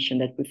composition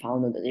that we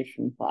found on the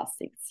different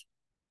plastics.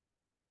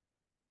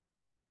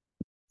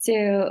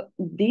 So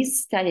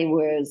this study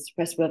was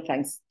possible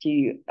thanks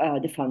to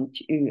the fund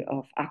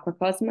of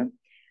Aquacosma,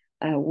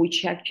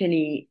 which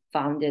actually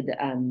founded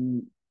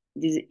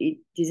this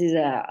is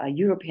a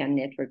European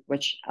network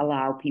which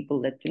allow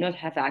people that do not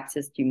have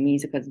access to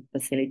mesocosm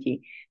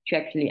facility to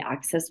actually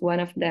access one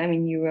of them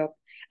in Europe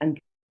and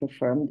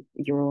perform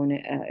your own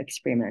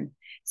experiment.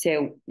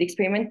 So the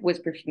experiment was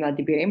performed at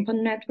the Iberian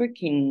Pond Network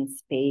in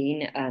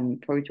Spain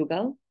and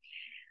Portugal.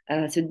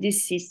 So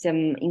this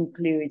system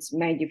includes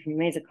many different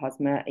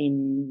mesocosma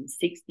in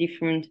 6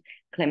 different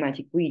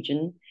climatic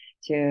regions.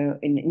 So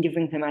in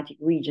different climatic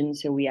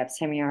regions, so we have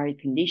semi-arid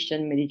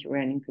condition,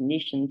 Mediterranean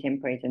condition,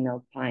 temperate and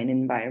alpine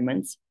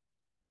environments.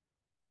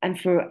 And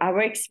for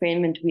our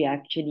experiment, we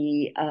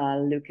actually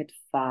look at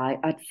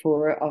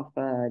 4 of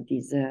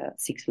these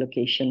 6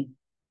 locations.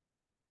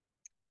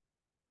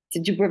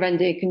 So to prevent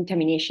the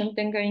contamination of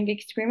the ongoing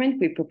experiment,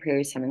 we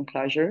prepare some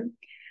enclosure.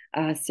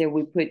 So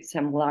we put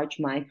some large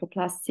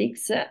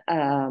microplastics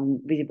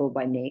visible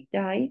by naked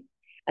eye,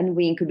 and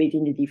we incubate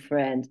in the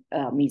different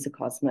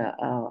mesocosma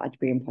at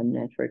Iberian Pond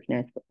Network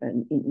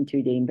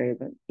into the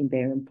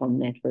Iberian Pond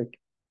Network.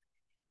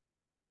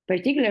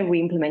 Particularly, we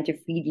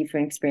implemented 3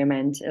 different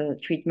experimental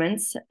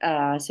treatments.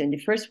 So in the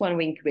first one,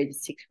 we incubated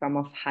 6 grams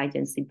of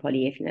high-density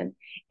polyethylene.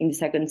 In the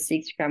second,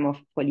 6 grams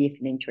of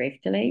polyethylene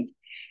terephthalate.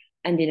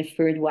 And in the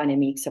third one, a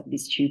mix of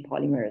these 2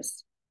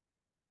 polymers.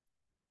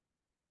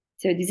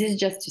 So this is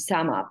just to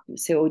sum up.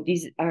 So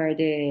these are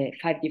the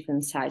 5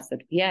 different sites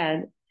that we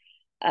had,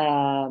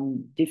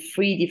 the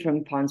 3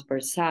 different ponds per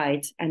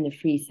site, and the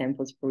 3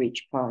 samples for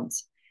each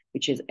ponds,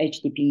 which is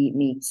HDP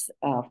mix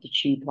of the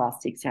 2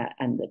 plastics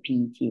and the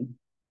PET.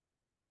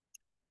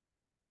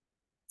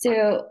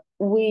 So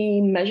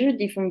we measure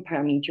different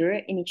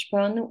parameters in each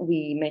pond.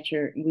 We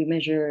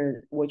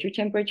measure water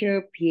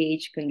temperature,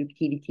 pH,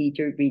 conductivity,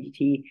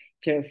 turbidity,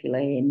 chlorophyll,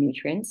 and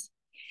nutrients.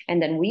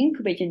 And then we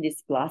incubated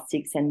these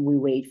plastics and we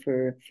wait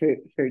for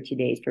 30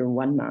 days, for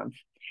 1 month.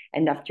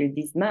 And after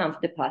this month,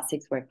 the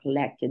plastics were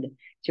collected.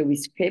 So we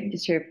scrape the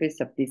surface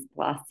of these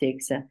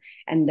plastics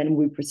and then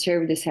we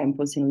preserve the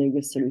samples in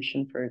liquid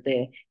solution for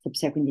the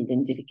subsequent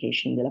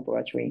identification in the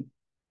laboratory.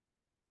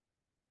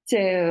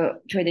 So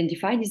to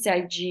identify this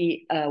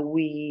algae,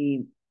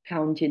 we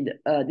counted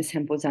the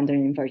samples under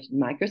an inverted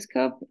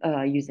microscope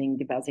using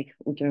the basic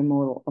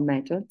ultramodal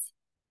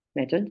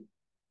method.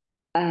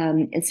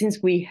 And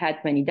since we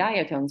had many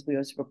diatoms, we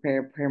also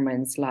prepared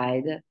permanent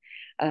slide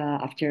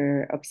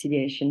after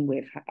oxidation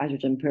with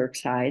hydrogen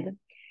peroxide.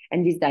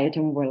 And these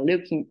diatoms were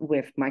looking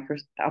with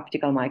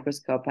optical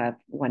microscope at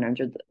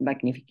 100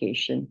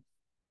 magnification.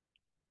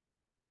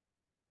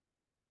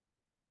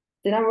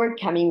 Then we're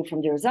coming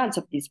from the results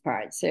of this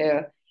part.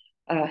 So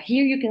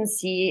here you can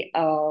see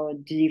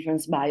the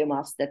different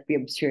biomass that we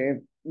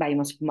observe,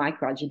 biomass of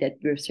microalgae that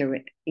we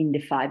observe in the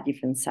 5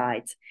 different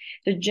sites.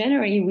 So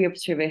generally, we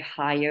observe a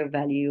higher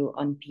value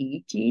on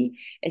PET,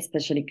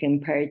 especially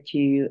compared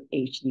to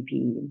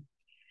HDPE.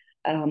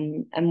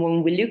 And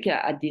when we look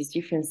at these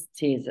differences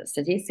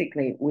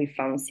statistically, we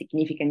found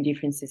significant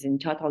differences in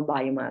total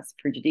biomass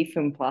for the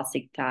different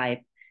plastic type.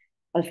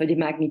 Also, the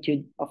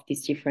magnitude of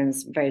this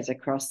difference varies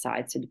across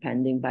sites,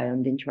 depending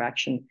on the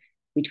interaction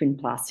between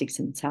plastics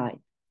and site.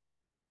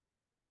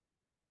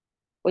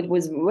 What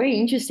was very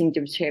interesting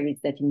to observe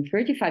is that in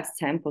 35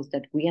 samples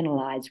that we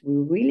analyzed, we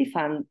really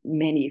found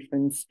many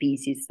different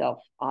species of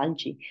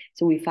algae.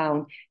 So we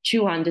found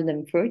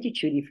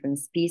 232 different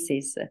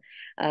species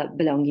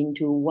belonging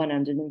to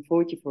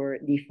 144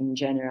 different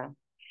genera.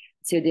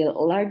 So the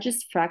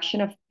largest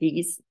fraction of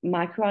these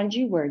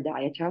microalgae were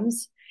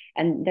diatoms,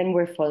 and then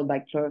were followed by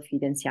chlorophyll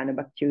and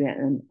cyanobacteria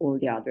and all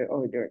the other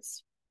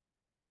orders.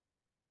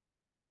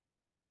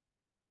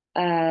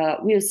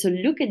 We also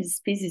look at the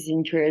species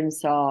in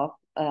terms of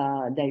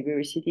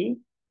diversity.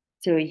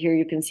 So here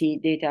you can see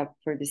data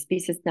for the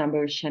species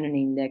number, Shannon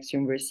index,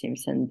 inverse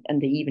Simpson, and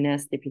the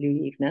evenness, the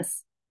Pelury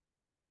evenness.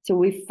 So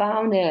we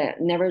found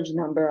an average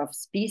number of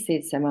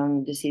species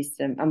among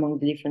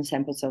the different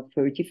samples of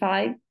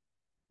 35,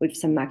 with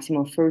some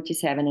maximum of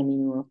 37 and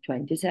minimum of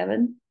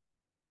 27.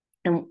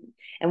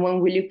 And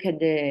when we look at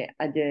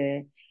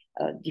the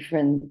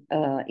different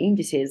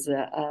indices,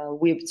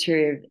 we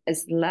observed a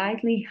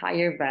slightly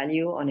higher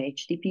value on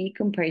HDP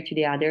compared to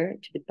the other,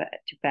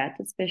 to PET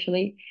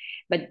especially,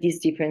 but these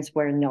differences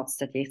were not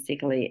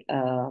statistically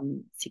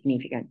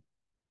significant.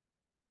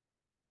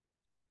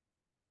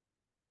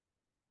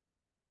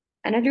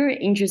 Another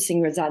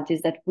interesting result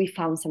is that we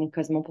found some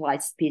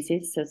cosmopolite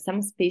species, so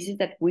some species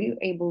that we were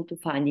able to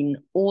find in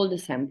all the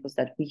samples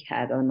that we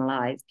had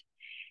analyzed.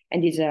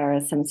 And these are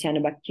some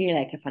cyanobacteria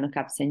like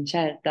Aphanocapsa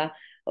incerta,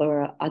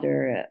 or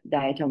other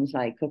diatoms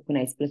like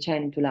Coccunais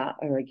placentula,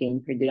 or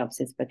again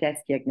Perdilopsis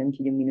pateschi,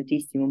 Agnanthidium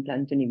minutissimum,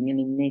 Plantonidium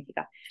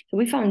limnetica. So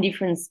we found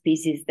different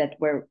species that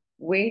were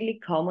really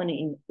common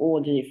in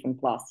all the different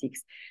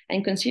plastics.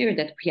 And consider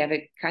that we have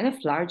a kind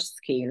of large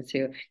scale.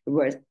 So there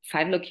were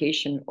 5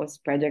 locations all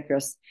spread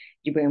across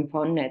the Iberian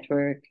Pond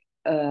network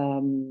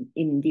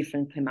in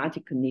different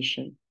climatic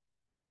conditions.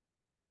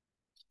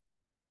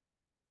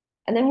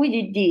 And then we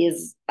did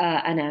this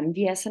an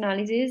MDS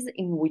analysis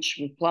in which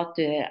we plot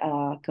the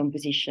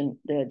composition,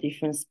 the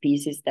different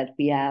species that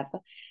we have.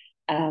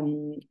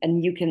 And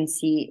you can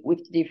see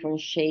with the different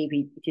shape,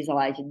 it is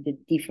highlighted the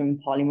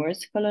different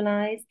polymers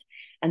colonized,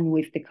 and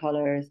with the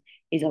colors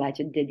is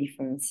highlighted the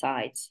different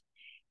sites.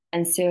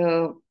 And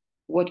so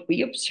what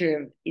we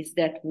observed is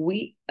that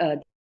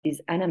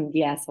this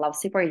NMDS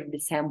allows separating the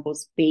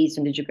samples based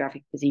on the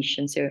geographic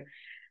position. So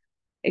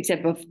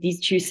except of these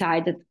 2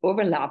 sides that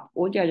overlap,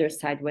 all the other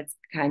side was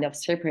kind of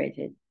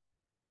separated.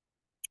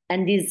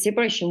 And this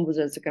separation was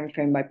also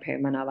confirmed by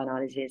Veronica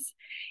analysis.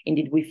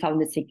 Indeed, we found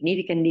a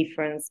significant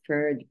difference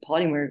for the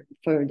polymer,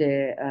 for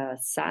the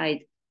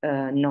site,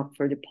 not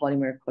for the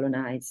polymer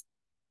colonized.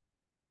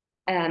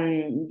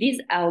 And this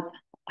help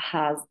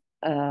has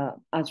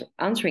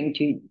answering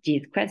to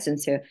these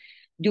questions. So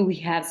do we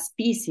have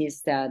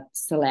species that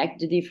select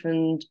the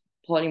different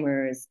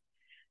polymers,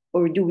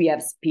 or do we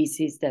have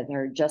species that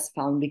are just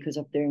found because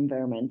of their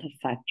environmental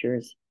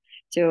factors?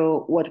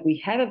 So what we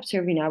have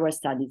observed in our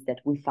studies is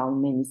that we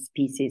found many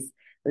species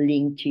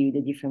linked to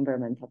the different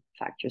environmental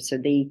factors. So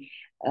they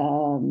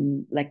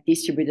like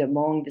distribute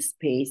among the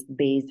space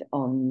based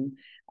on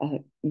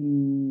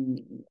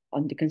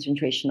the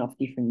concentration of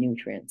different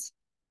nutrients.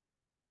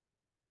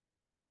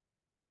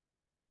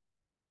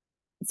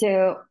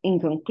 So in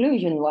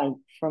conclusion, like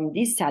from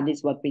these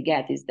studies, what we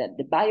get is that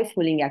the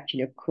biofouling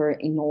actually occur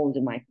in all the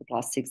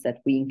microplastics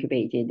that we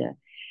incubated,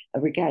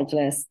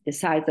 regardless the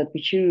size that we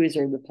choose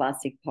or the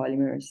plastic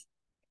polymers.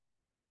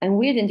 And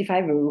we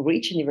identified a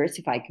rich and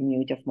diversified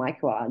community of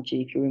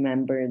microalgae, if you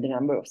remember the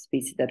number of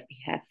species that we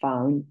have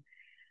found.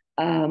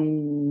 But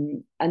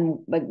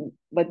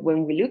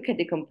when we look at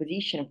the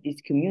composition of this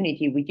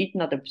community, we did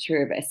not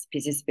observe a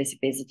species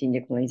specificity in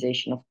the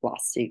colonization of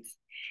plastics.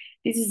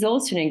 This is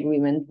also in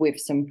agreement with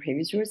some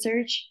previous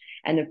research,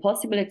 and a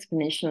possible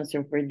explanation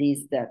also for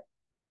this that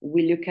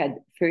we look at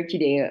 30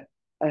 days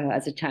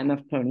as a time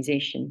of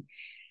colonization.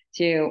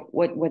 So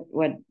what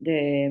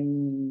the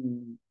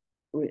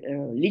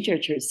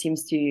literature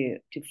seems to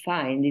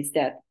find is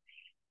that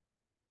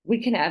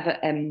we can have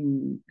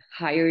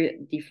higher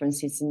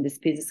differences in the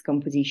species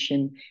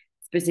composition,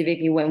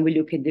 specifically when we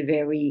look at the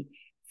very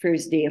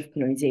first day of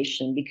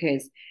colonization,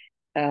 because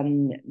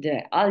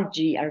the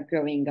algae are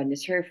growing on the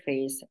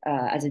surface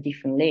as a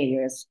different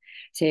layers.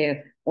 So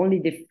only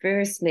the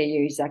first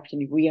layer is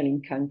actually really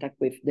in contact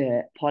with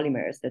the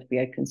polymers that we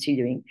are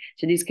considering.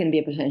 So this can be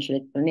a potential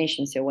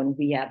explanation. So when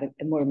we have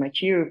a more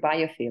mature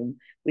biofilm,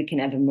 we can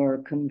have a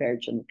more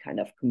convergent kind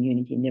of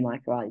community in the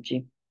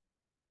microalgae.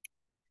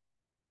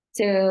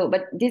 So,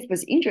 but this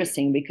was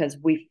interesting because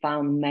we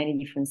found many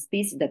different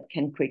species that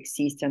can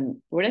coexist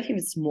on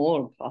relatively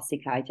small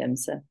plastic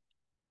items.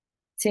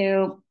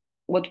 So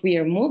what we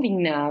are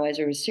moving now as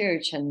a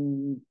research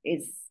and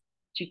is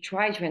to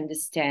try to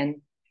understand,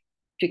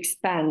 to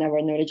expand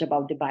our knowledge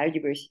about the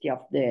biodiversity of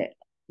the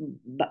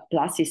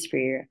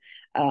plastisphere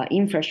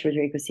in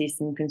freshwater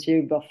ecosystem,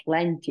 consider both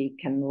lentic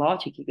and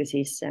lotic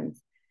ecosystems.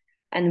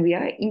 And we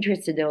are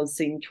interested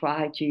also in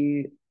trying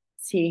to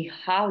see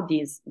how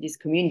this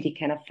community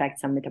can affect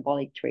some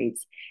metabolic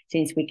traits,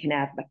 since we can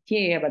have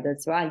bacteria, but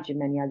also algae,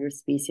 many other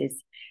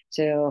species.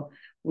 So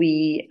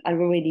we have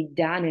already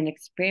done an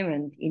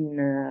experiment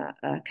in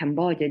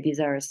Cambodia. These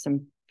are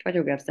some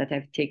photographs that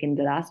I've taken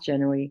the last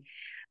January.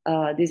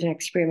 This is an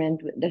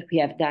experiment that we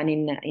have done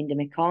in the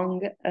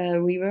Mekong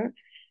River,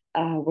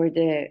 where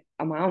the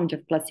amount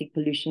of plastic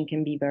pollution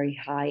can be very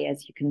high,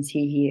 as you can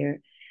see here.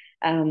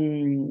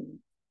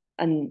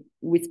 And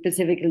we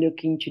specifically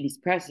look into these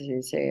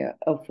processes.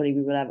 Hopefully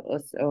we will have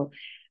also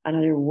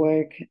another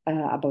work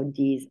about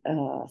these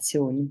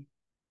soon.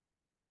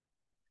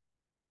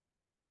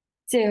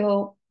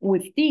 So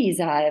with this,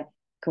 I've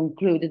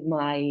concluded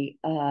my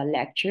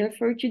lecture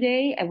for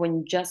today. I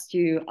want just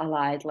to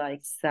highlight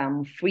like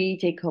some free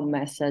take-home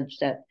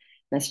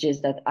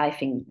messages that I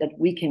think that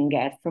we can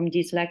get from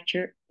this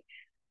lecture.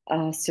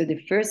 So the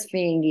first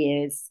thing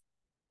is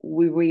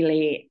we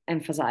really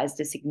emphasize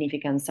the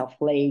significance of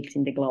lakes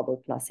in the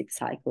global plastic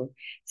cycle.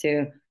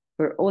 So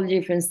for all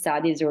different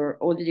studies or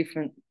all the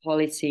different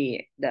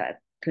policy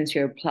that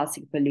consider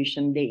plastic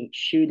pollution, they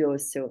should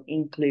also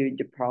include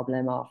the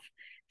problem of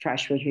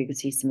freshwater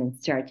ecosystem and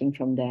starting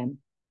from them.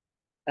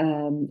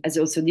 As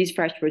also this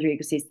freshwater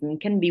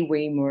ecosystem can be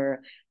way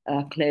more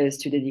close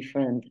to the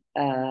different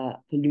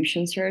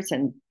pollution sources,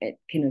 and it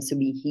can also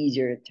be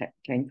easier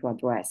trying to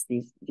address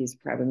this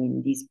problem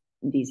in these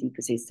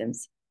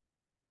ecosystems.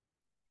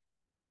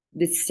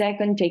 The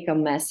second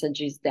take-home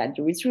message is that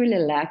there is really a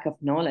lack of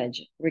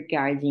knowledge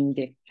regarding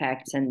the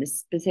effects and the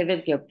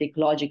specificity of the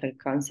ecological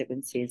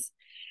consequences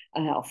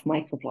of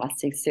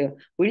microplastics. So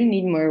we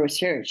need more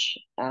research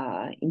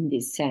in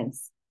this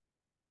sense.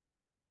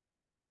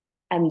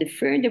 And the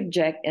third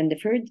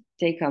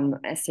take-home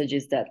message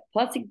is that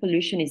plastic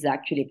pollution is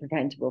actually a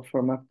preventable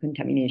form of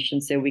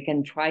contamination. So we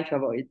can try to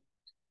avoid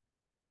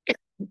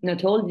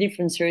not all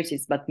different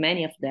sources, but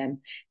many of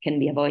them can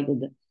be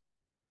avoided.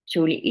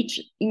 Surely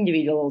each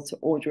individual also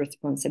owes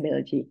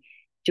responsibility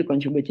to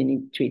contribute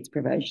to its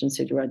prevention.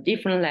 So there are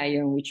different layers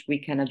in which we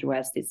can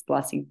address this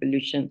plastic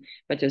pollution,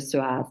 but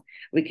also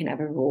we can have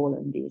a role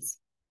in this.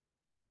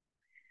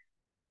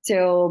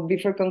 So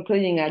before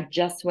concluding, I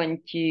just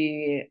want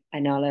to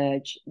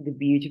acknowledge the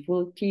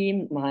beautiful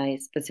team,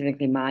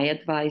 specifically my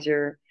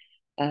advisor,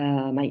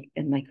 my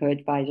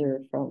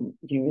co-advisor from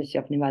the University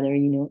of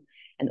Nevada-Reno,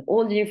 and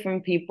all the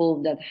different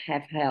people that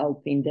have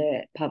helped in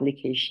the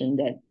publication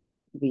that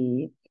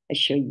I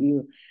showed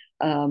you.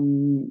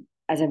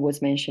 As I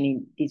was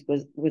mentioning, this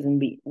wouldn't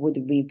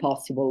be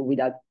possible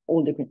without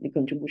all the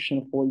contribution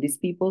of all these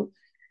people.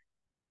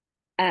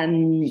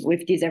 And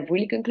with this, I've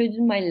really concluded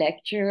my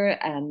lecture,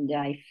 and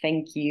I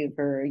thank you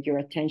for your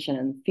attention,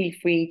 and feel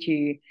free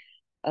to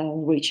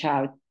reach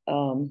out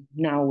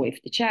now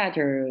with the chat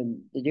or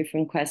the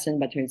different questions,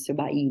 but also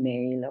by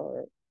email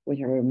or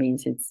whatever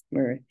means it's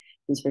more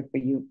useful for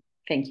you.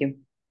 Thank you.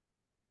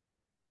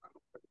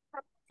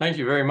 Thank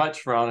you very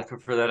much, Veronica,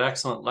 for that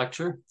excellent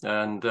lecture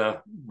and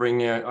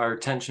bringing our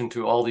attention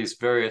to all these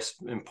various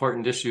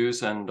important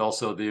issues and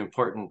also the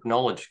important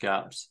knowledge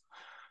gaps.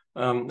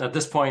 At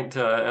this point,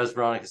 as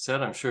Veronica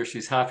said, I'm sure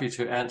she's happy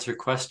to answer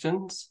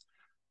questions.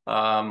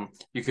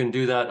 You can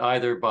do that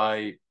either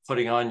by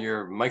putting on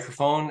your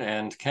microphone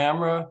and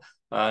camera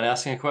and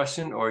asking a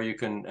question, or you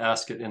can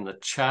ask it in the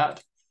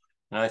chat.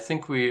 And I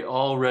think we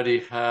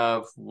already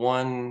have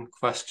one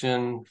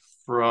question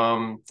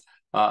from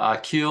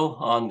Akil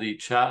on the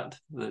chat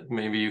that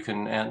maybe you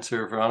can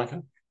answer,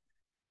 Veronica.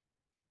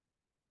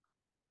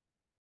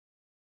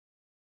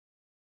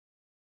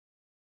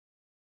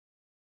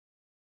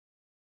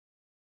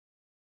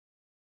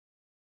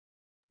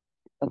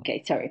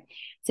 Okay, sorry.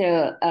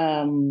 So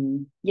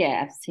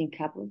yeah, I've seen a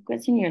couple of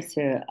questions here.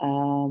 So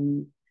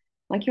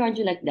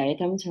microalgae like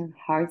diatoms are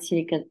hard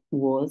silicate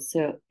walls.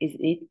 So is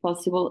it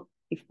possible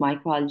if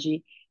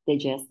microalgae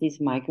digest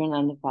these micro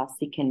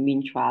nanoplastic can be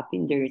entrapped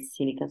in their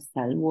silica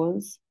cell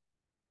walls?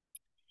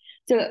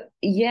 So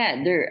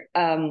yeah, there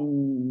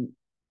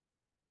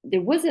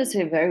was also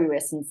a very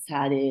recent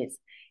study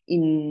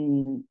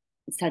in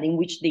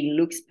which they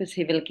look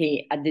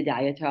specifically at the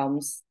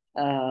diatoms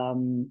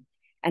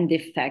and the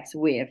effects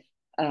with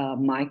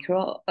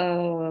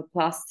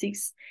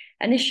microplastics,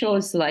 and it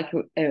shows like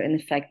an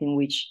effect in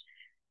which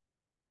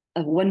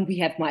when we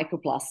have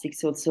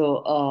microplastics,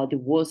 also the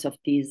walls of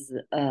these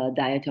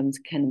diatoms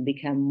can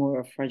become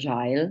more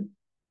fragile.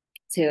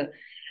 So,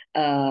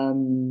 I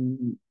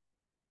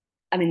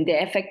mean,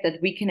 the effect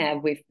that we can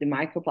have with the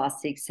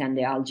microplastics and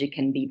the algae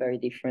can be very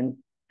different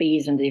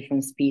based on the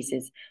different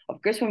species.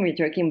 Of course, when we're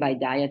talking by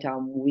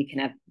diatom, we can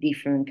have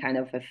different kind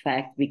of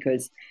effect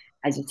because,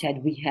 as you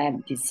said, we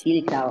have the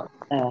silica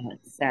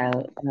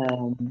cell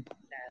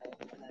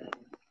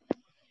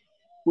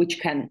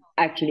which can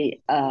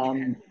actually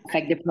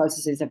affect the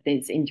processes of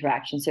this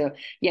interaction. So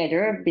yeah,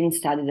 there have been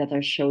studies that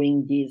are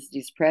showing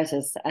this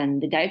process,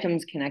 and the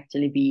diatoms can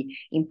actually be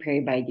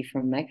impaired by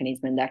different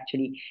mechanisms. And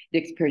actually, the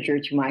exposure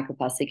to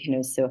microplastic can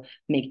also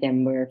make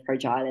them more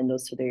fragile, and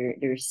also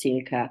their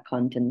silica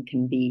content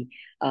can be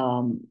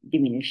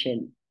diminished.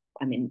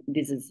 I mean,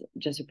 this is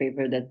just a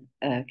paper that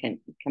can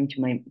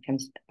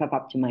pop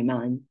up to my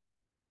mind.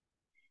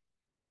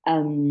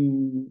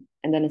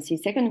 And then I see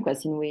second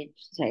question, which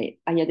say,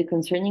 I had a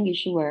concerning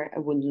issue where I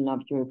would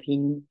love your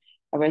opinion.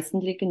 I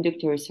recently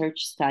conducted a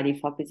research study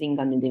focusing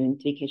on the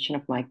identification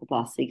of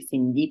microplastics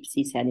in deep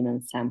sea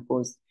sediment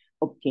samples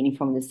obtained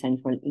from the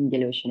Central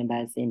Indian Ocean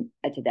basin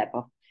at a depth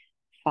of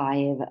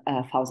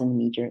 5,000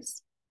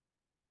 meters.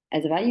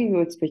 As I value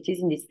your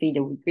expertise in this field,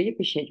 I would really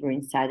appreciate your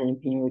insight and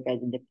opinion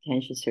regarding the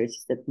potential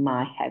sources that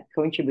might have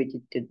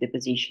contributed to the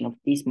deposition of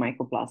these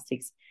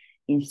microplastics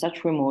in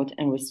such remote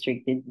and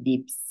restricted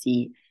deep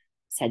sea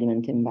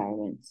sediment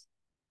environments.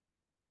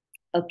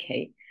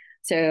 Okay,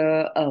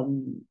 so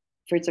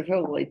first of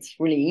all, it's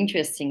really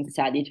interesting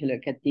study to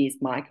look at these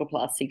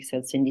microplastics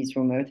also in this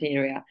remote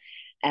area.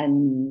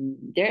 And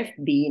there have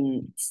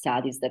been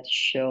studies that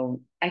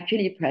show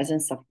actually the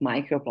presence of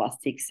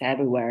microplastics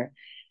everywhere.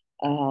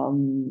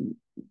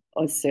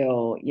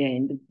 Also, yeah,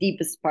 in the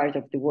deepest part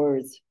of the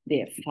world, they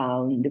have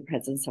found the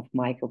presence of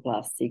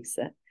microplastics.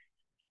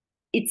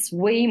 It's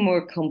way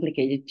more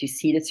complicated to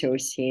see the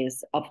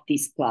sources of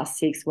these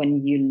plastics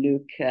when you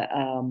look at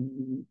a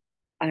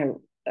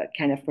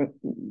kind of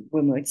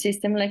remote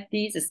system like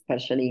this,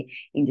 especially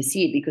in the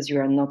sea, because you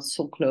are not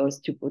so close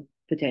to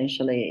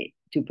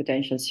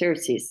potential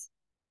sources.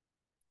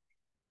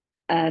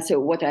 So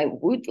what I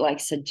would like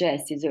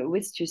suggest is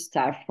always to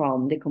start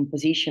from the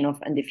composition of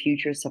and the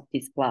features of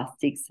these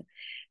plastics.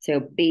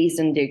 So based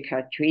on their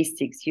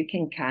characteristics, you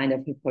can kind of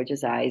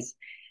hypothesize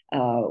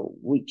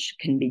which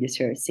can be the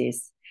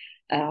sources.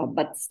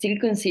 But still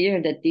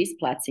consider that this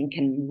plastic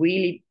can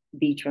really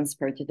be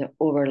transported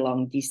over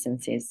long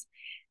distances,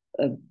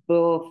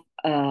 both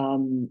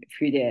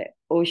through the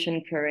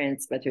ocean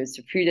currents, but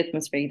also through the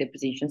atmospheric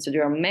deposition. So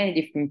there are many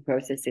different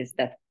processes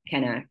that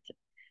can act.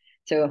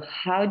 So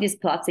how this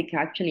plastic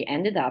actually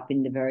ended up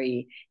in the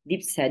very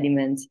deep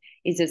sediments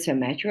is also a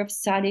matter of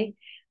study.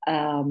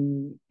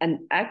 And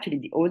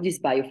actually, all these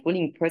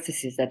biofouling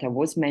processes that I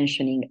was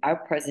mentioning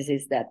are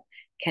processes that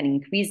can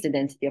increase the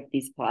density of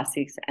these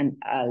plastics and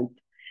help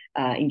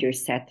in their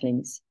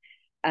settlings.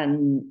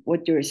 And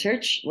what the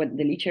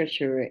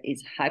literature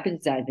is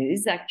hypothesizing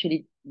is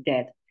actually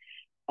that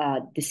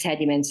the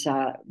sediments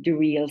are the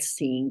real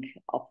sink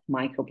of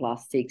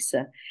microplastics.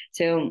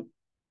 So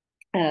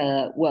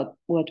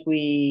what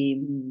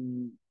we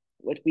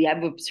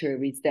have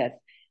observed is that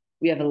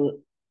we have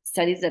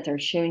studies that are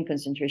showing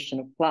concentration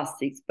of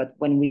plastics, but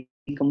when we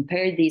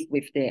compare this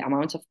with the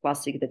amount of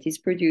plastic that is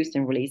produced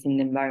and released in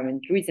the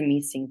environment, there is a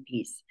missing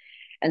piece.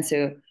 And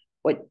so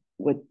what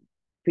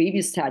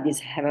previous studies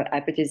have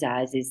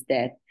hypothesized is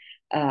that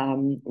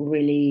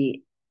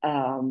really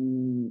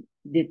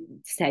the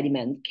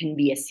sediment can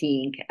be a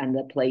sink and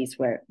a place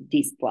where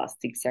these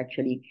plastics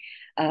actually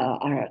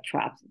are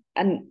trapped.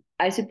 And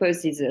I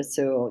suppose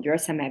there are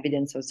some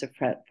evidence also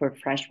for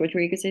freshwater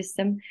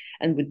ecosystem,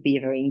 and would be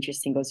very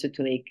interesting also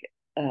to look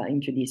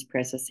into this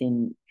process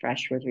in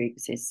freshwater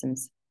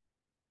ecosystems.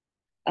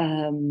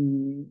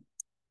 And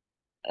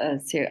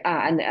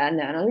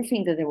another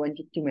thing that I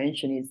wanted to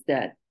mention is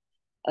that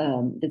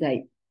that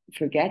I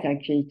forget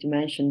actually to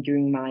mention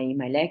during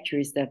my lecture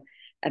is that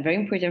a very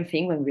important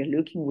thing when we're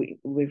looking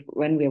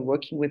when we're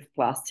working with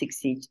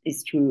plastics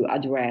is to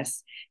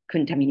address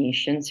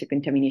contamination. So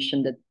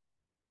contamination that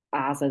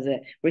us as a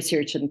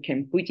researcher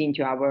can put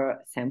into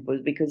our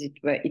samples, because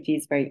it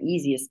is very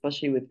easy,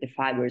 especially with the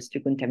fibers, to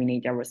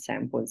contaminate our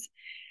samples.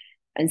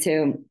 And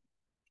so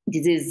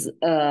this is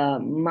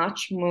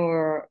much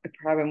more a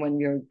problem when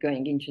you're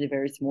going into the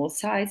very small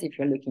size, if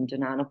you're looking to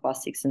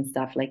nanoplastics and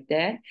stuff like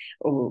that,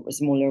 or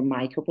smaller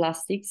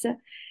microplastics.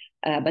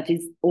 But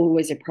it's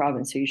always a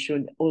problem. So you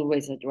should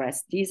always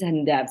address this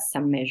and have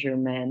some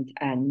measurement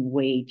and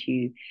way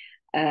to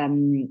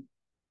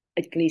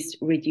at least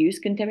reduce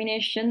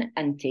contamination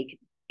and take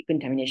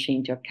contamination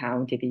into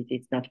account if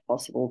it's not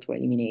possible to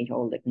eliminate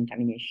all the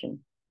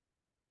contamination.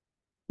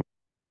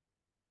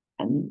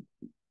 And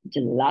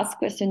the last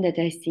question that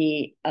I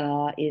see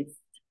is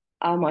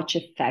how much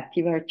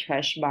effective are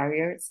trash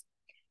barriers?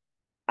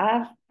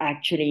 I'm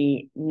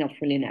actually not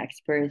really an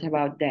expert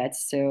about that,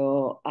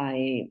 so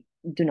I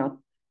do not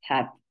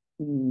have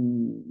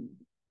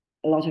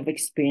a lot of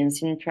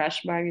experience in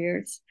trash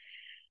barriers.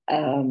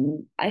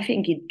 I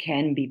think it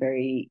can be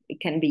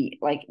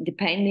like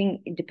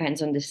it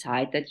depends on the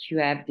site that you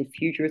have, the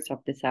features of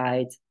the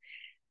site.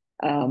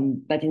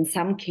 But in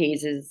some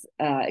cases,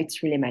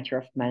 it's really a matter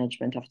of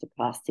management of the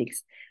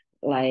plastics.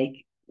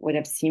 Like what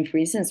I've seen, for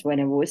instance, when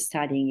I was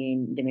studying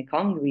in the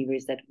Mekong River,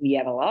 is that we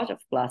have a lot of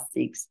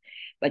plastics,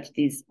 but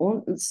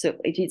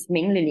it is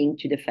mainly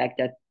linked to the fact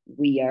that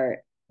they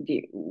are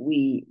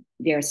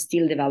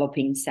still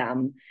developing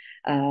some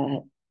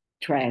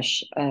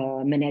trash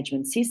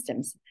management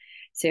systems.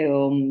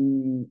 So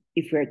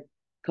if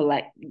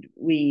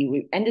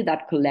we ended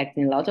up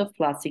collecting a lot of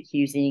plastic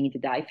using the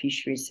dye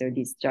fisheries, so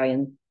these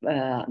giant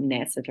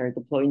nets that are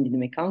deployed in the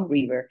Mekong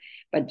River,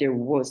 but there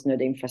was no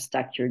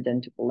infrastructure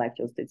then to collect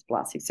all these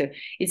plastics. So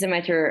it's a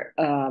matter,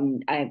 I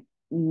have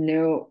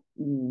no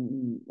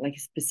like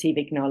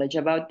specific knowledge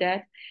about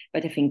that,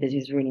 but I think that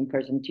is really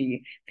important to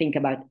think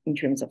about in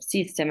terms of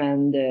system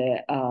and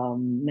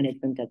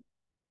management that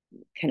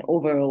can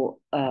overall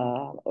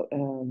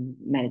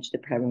manage the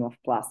problem of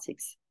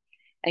plastics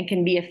and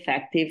can be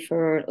effective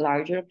for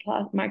larger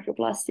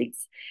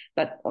microplastics,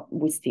 but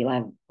we still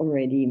have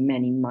already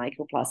many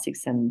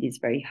microplastics and it's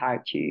very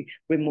hard to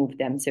remove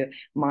them. So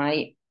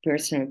my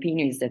personal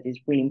opinion is that it's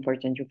really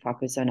important to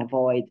focus on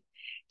avoid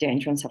the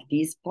entrance of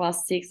these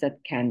plastics that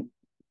can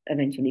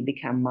eventually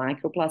become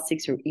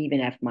microplastics or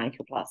even have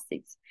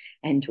microplastics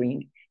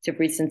entering. So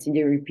for instance, in the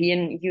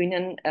European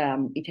Union,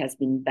 it has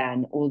been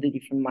banned all the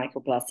different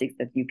microplastics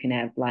that you can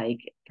have, like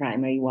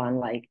primary one,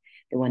 like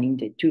the one in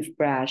the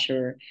toothbrush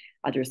or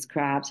other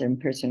scrubs and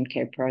personal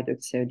care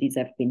products. So these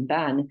have been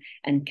banned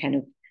and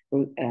cannot,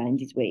 in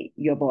this way,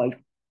 you avoid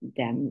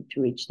them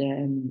to reach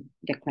the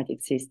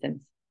aquatic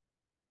systems.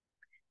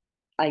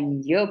 I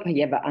hope I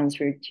have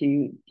answered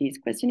to this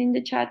question in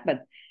the chat,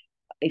 but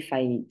if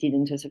I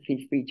didn't, also feel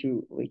free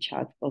to reach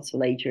out also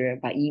later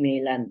by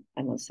email, and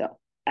I'm also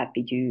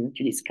happy to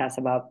discuss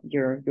about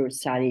your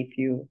study if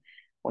you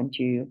want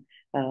to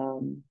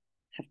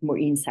have more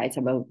insights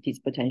about these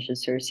potential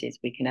sources.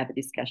 We can have a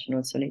discussion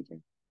also later.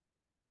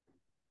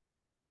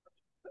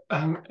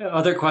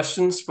 Other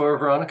questions for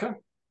Veronica?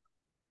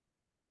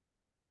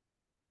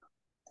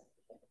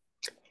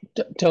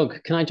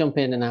 Doug, can I jump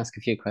in and ask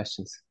a few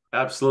questions?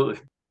 Absolutely.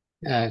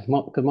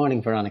 Good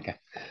morning, Veronica.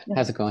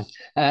 How's it going?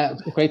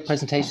 Great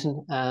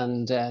presentation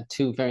and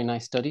two very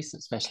nice studies,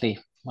 especially,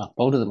 well,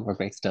 both of them were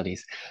great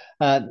studies.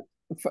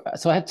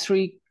 So I had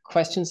three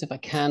questions, if I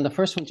can. The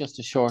first one, just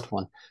a short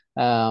one.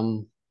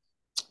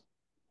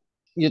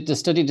 The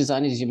study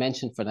design, as you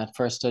mentioned, for that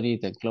first study,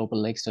 the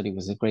global lake study,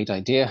 was a great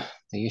idea.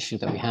 The issue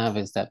that we have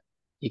is that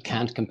you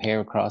can't compare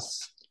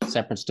across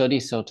separate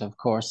studies. So to, of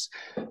course,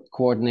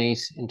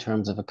 coordinate in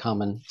terms of a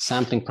common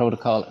sampling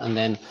protocol and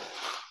then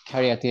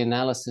carry out the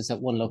analysis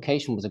at one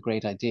location was a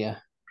great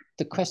idea.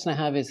 The question I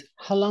have is,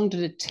 how long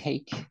did it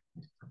take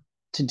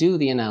to do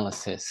the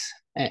analysis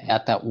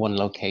at that one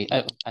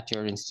location, at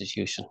your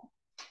institution?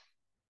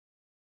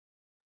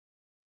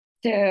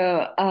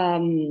 So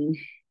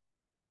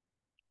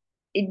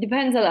it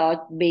depends a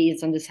lot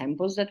based on the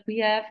samples that we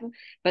have,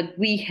 but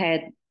we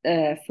had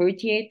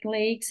 38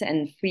 lakes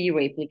and 3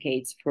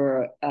 replicates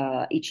for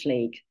each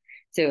lake.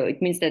 So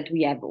it means that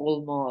we have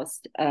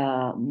almost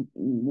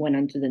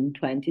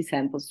 120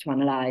 samples to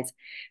analyze.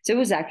 So it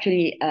was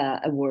actually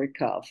a work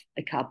of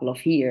a couple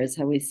of years,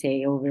 I would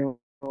say,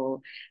 overall.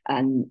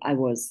 And I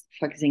was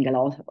focusing a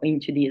lot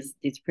into this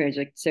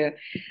project. So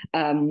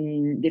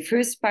the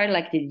first part,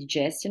 like the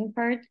digestion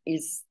part,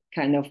 is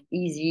kind of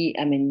easy.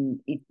 I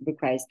mean, it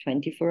requires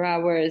 24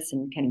 hours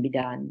and can be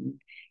done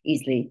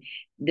easily.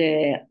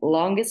 The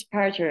longest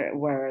part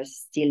was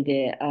still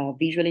the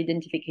visual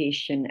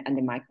identification and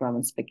the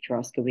microalgae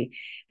spectroscopy.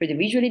 For the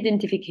visual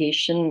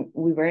identification,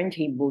 we weren't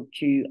able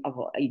to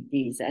avoid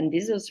this. And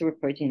this is also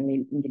reported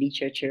in the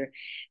literature,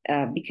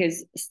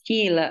 because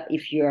still,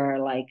 if you are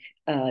like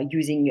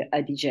using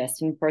a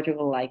digestion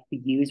protocol like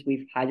we use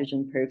with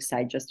hydrogen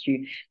peroxide just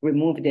to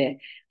remove the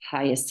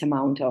highest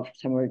amount of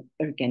some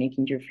organic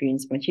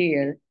interference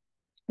material,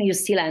 you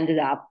still ended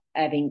up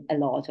having a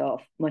lot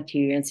of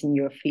materials in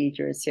your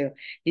filter. So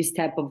this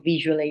type of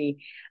visually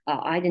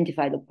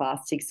identify the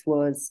plastics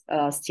was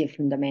still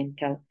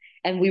fundamental.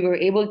 And we were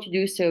able to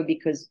do so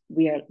because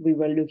we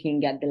were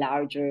looking at the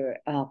larger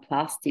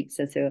plastics,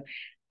 so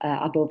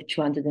above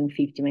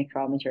 250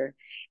 micrometer.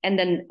 And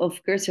then,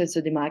 of course, also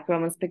the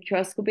microalgae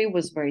spectroscopy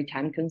was very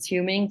time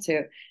consuming.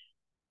 So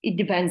it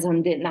depends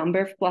on the number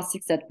of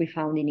plastics that we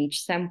found in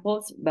each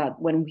samples.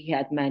 But when we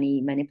had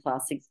many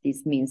plastics,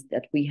 this means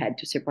that we had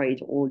to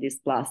separate all these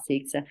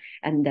plastics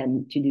and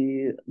then to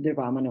do the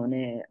Raman on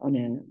a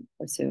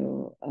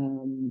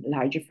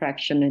larger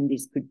fraction. And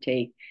this could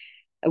take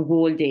a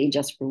whole day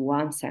just for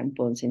one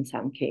sample in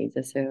some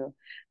cases. So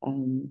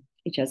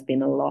it has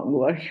been a long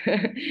work.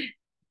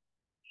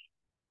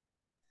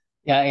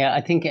 Yeah, I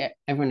think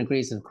everyone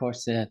agrees, of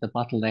course, the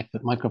bottleneck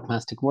with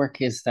microplastic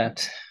work is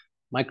that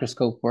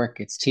microscope work,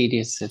 it's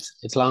tedious,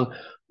 it's long,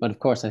 but of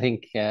course, I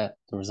think the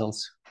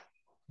results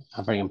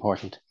are very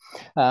important.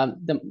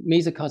 The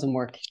mesocosm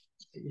work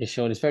you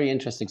showed is very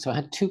interesting. So I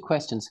had two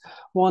questions.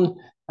 One,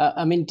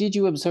 I mean, did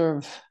you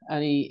observe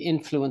any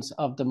influence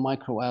of the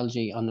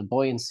microalgae on the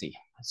buoyancy?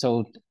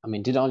 So, I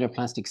mean, did all your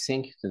plastics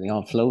sink? Did they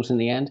all float in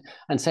the end?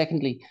 And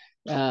secondly,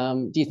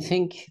 do you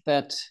think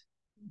that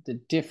the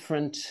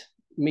different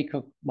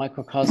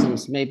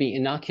microcosms maybe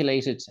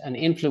inoculated and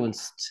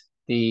influenced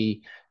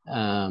the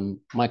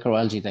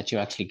microalgae that you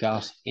actually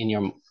got in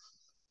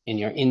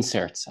your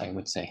inserts, I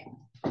would say?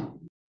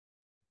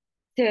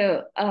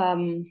 So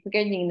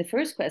regarding the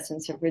first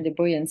question, so for the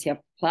buoyancy of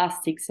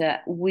plastics,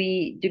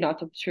 we do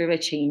not observe a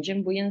change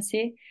in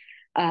buoyancy.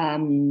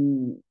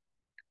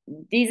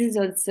 This is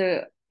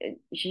also, you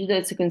should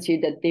also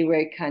consider that they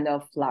were kind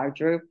of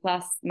larger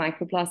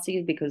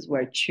microplastics because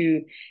we're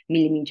 2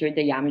 millimeter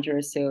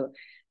diameter, so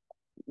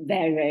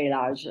very, very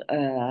large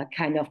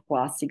kind of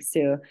plastic.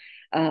 So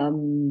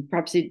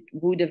perhaps it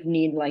would have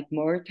needed like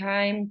more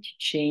time to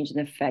change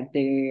and affect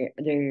their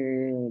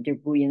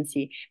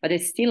buoyancy. But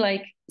it's still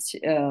like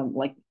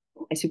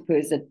I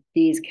suppose that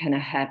this kind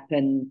of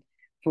happen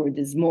for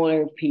the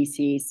smaller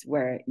pieces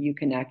where you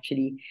can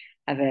actually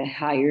have a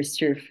higher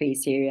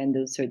surface area, and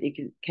also they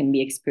can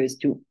be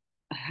exposed to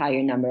a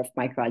higher number of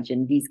microalgae,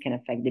 and these can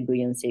affect the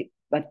buoyancy.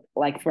 But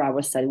like for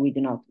our study, we do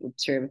not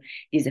observe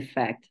this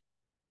effect.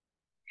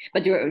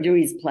 But there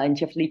is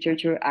plenty of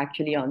literature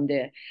actually on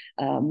the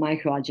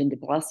microalgae in the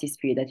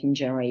plastisphere that in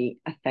general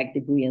affect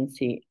the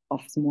buoyancy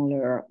of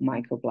smaller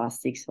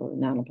microplastics or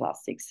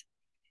nanoplastics.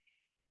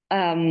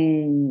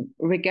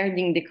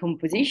 Regarding the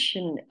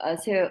composition,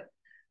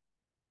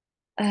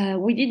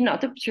 we did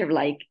not observe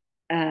like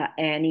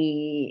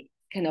any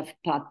kind of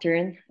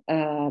pattern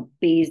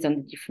based on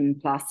the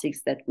different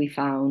plastics that we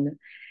found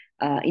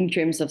in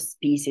terms of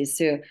species.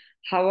 So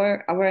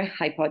our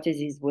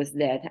hypothesis was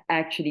that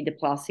actually the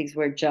plastics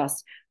were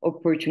just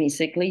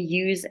opportunistically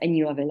used a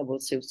new available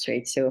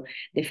substrate. So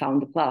they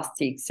found the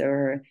plastics,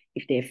 or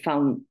if they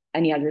found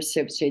any other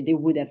substrate, they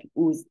would have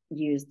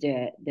used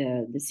the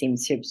same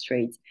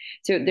substrate.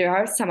 So there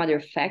are some other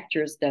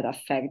factors that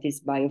affect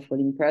these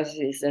biofolding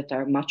processes that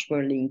are much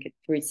more linked,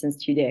 for instance,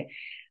 to the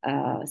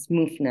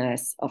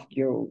smoothness of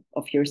your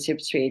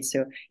substrate.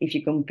 So if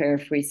you compare,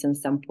 for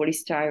instance, some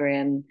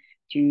polystyrene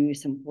to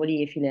some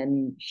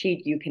polyethylene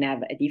sheet, you can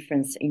have a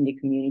difference in the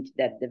community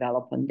that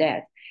develop on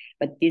that.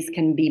 But this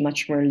can be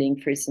much more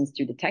linked, for instance,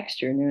 to the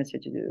texture, so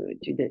to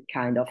the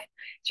kind of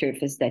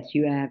surface that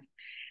you have.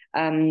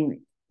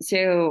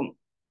 So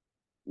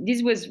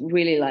this was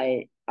really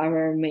like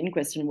our main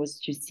question, was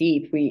to see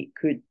if we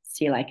could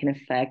see like an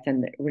effect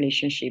and the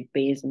relationship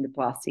based on the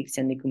plastics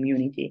and the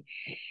community.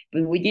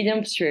 But we didn't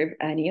observe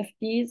any of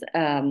these,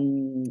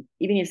 even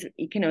if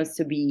it can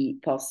also be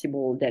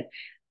possible that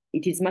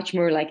it is much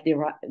more like the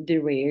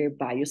rare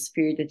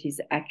biosphere that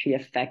is actually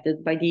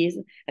affected by these.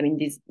 I mean,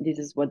 this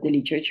is what the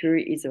literature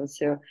is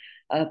also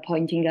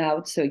pointing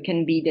out. So it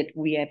can be that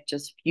we have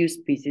just few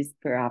species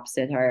perhaps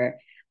that are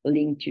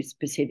linked to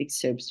specific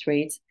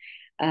substrates.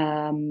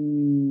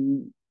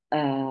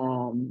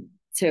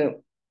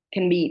 So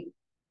can be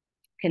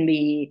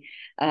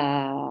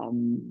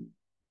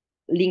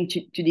linked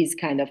to this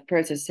kind of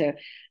process. So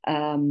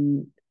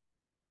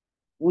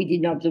we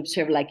did not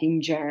observe like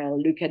in general,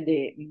 look at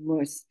the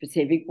more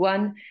specific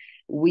one.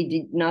 We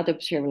did not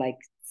observe like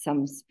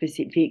some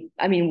specific,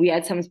 I mean, we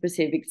had some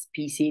specific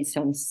species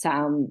on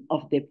some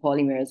of the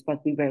polymers,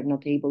 but we were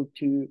not able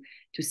to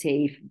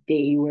say if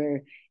they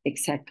were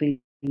exactly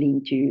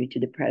linked to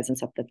the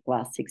presence of that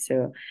plastic.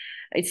 So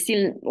it's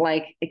still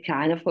like a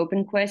kind of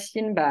open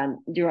question, but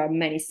there are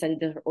many studies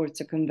that are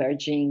also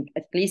converging,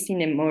 at least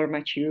in a more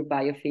mature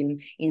biofilm,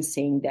 in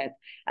saying that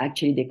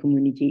actually the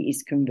community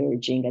is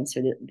converging, and so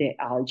the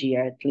algae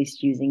are at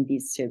least using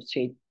this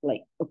substrate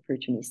like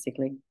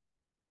opportunistically.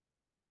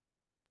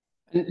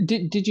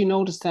 Did you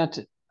notice that?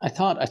 I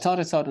thought I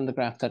saw it in the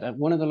graph that at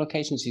one of the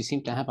locations you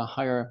seem to have a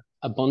higher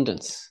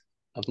abundance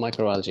of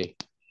microalgae.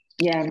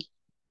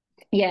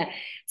 Yeah.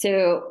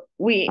 So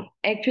we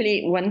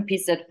actually, one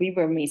piece that we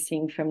were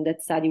missing from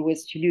that study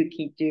was to look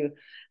into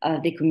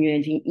the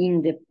community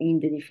in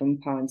the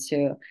different ponds.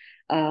 So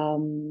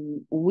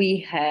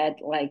we had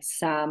like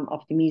some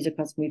of the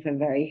mesocosm with a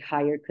very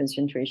higher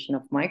concentration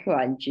of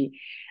microalgae,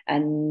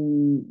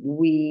 and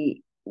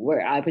we were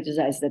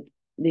hypothesized that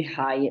the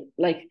high,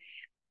 like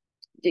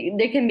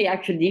there can be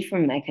actually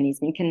different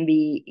mechanisms. It can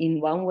be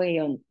in one way,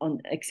 on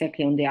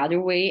exactly on the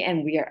other way,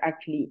 and we are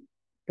actually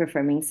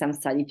performing some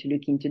study to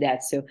look into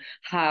that. So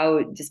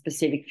how the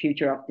specific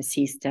future of the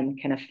system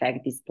can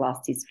affect this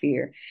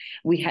plastisphere.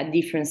 We had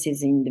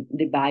differences in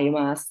the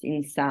biomass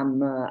in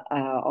some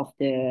of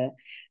the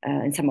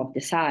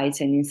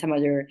sites, and in some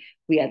other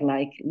we had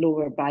like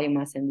lower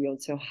biomass, and we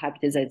also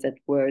hypothesized that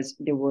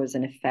there was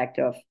an effect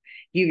of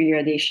UV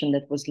radiation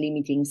that was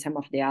limiting some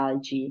of the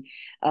algae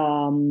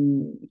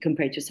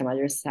compared to some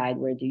other side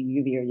where the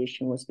UV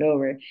radiation was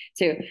lower.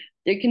 So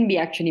there can be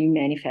actually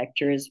many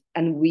factors,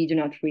 and we do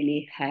not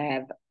really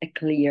have a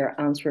clear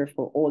answer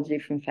for all the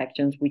different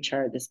factors, which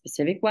are the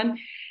specific one.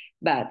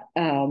 But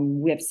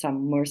we have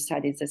some more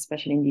studies,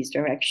 especially in this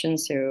direction,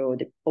 so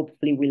that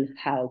hopefully will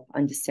help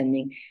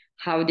understanding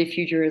how the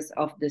futures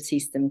of the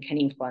system can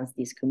influence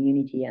this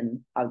community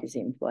and how this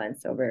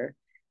influence over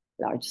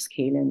large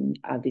scale and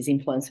how this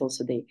influence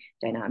also the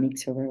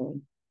dynamics overall.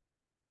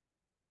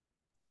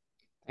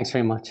 Thanks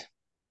very much.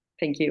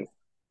 Thank you.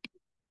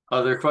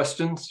 Other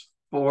questions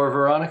for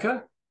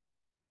Veronica?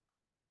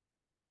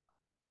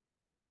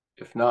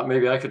 If not,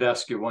 maybe I could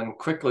ask you one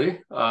quickly.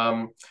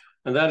 And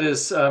that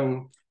is,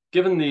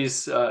 given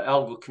these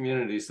algal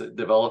communities that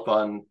develop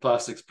on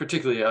plastics,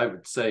 particularly, I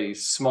would say,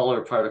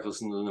 smaller particles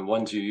than the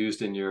ones you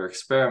used in your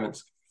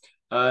experiments,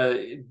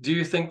 do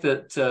you think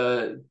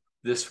that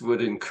this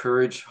would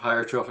encourage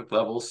higher trophic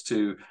levels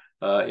to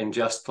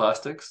ingest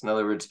plastics? In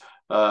other words,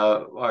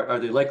 are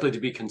they likely to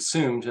be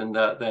consumed and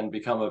that then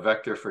become a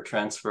vector for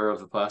transfer of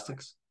the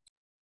plastics?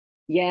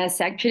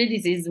 Yes, actually,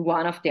 this is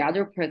one of the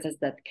other processes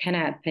that can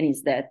happen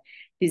is that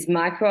these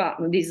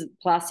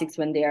plastics,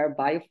 when they are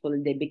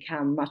biofuel, they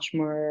become much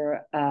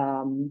more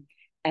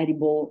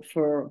edible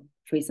for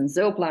instance,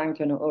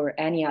 zooplankton or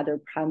any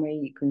other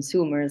primary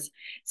consumers.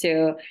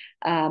 So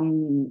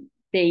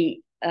they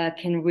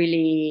can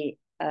really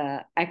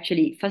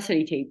actually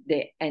facilitate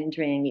the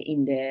entering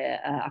in the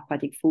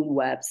aquatic food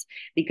webs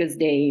because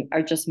they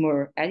are just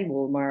more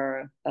edible,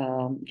 more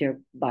they're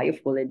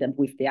biofuel than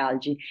with the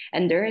algae.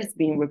 And there has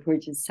been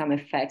reported some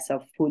effects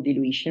of food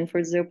dilution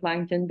for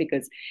zooplankton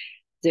because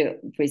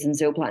for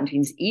instance, zooplankton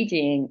is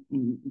eating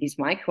this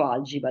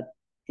microalgae, but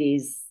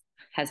this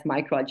has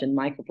microalgae and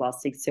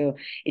microplastics, so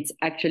it's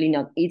actually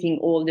not eating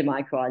all the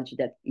microalgae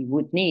that it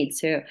would need.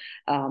 So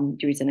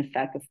there is an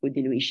effect of food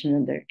dilution,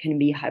 and there can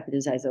be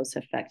hypothesized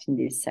also effect in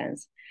this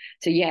sense.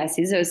 So yes,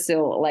 it's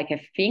also like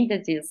I think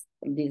that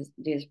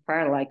this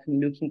part, like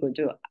looking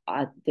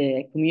at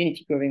the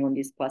community growing on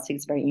these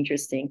plastics, is very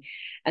interesting,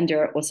 and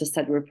there are also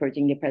studies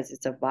reporting the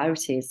presence of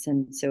viruses,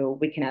 and so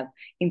we can have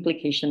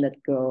implications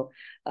that go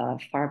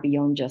far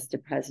beyond just the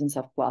presence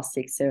of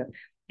plastics. So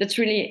that's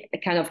really a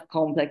kind of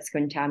complex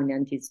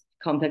contaminant. It's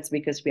complex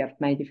because we have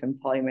many different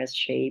polymers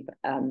shape.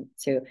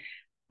 So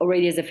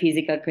already as a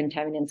physical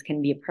contaminant can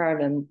be a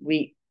problem.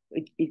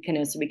 It can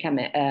also become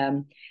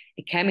a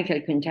chemical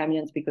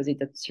contaminant because it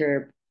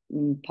absorbs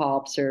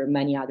POPs or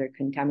many other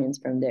contaminants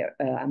from their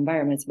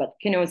environments, but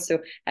can also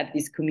have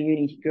this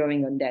community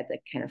growing on that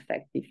can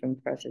affect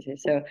different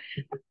processes. So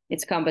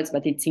it's complex,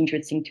 but it's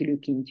interesting to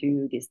look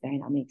into these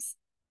dynamics.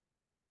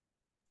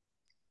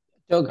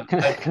 Doug,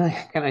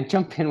 can I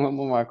jump in with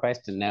one more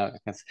question now?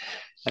 Because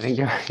I think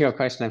your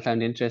question I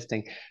found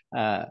interesting,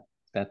 that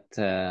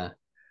the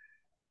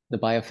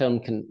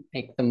biofilm can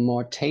make them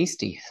more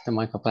tasty, the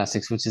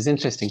microplastics, which is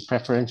interesting,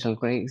 preferential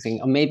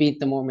grazing. Or maybe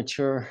the more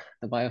mature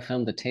the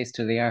biofilm, the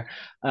tastier they are.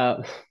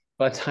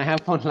 But I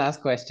have one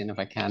last question, if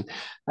I can.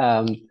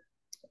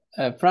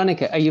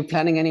 Veronica, are you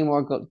planning any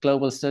more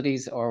global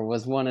studies, or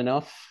was one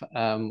enough,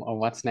 or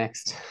what's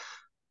next?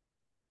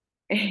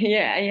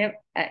 Yeah, I have.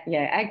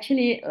 Yeah,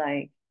 actually,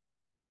 like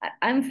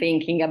I'm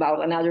thinking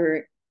about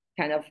another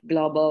kind of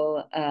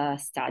global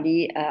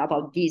study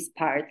about this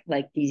part,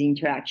 like this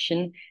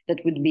interaction,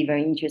 that would be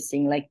very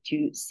interesting, like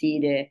to see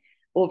the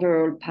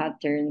overall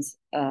patterns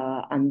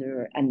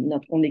under, and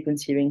not only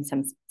considering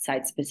some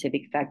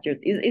site-specific factors.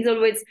 It's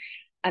always,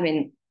 I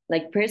mean,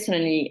 like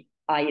personally,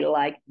 I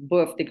like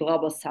both the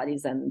global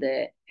studies and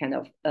the kind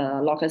of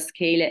local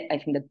scale. I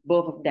think that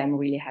both of them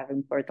really have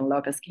important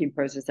local scale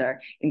processes are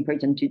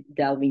important to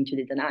delve into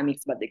the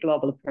dynamics, but the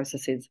global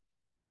processes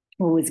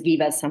always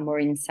give us some more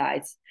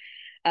insights.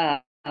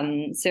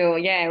 So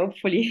yeah,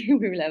 hopefully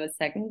we will have a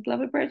second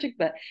global project,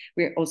 but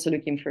we're also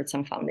looking for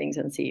some fundings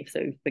and see if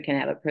we can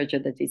have a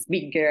project that is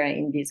bigger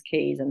in this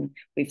case and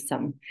with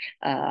some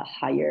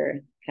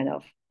higher kind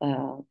of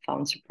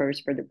fund support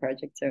for the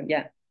project. So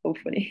yeah,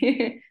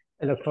 hopefully.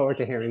 I look forward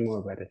to hearing more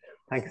about it.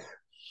 Thanks.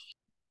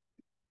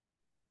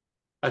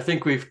 I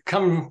think we've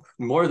come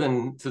more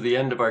than to the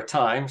end of our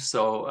time.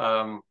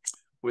 So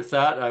with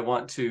that, I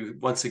want to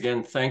once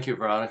again thank you,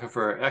 Veronica,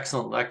 for an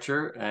excellent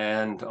lecture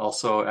and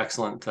also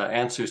excellent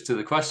answers to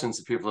the questions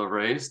that people have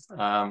raised.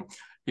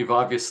 You've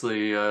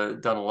obviously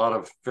done a lot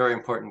of very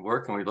important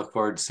work, and we look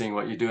forward to seeing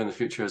what you do in the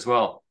future as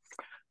well.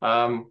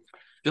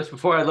 Just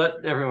before I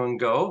let everyone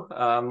go,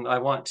 I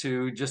want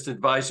to just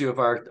advise you of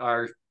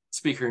our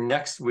speaker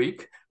next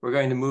week. We're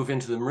going to move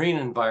into the marine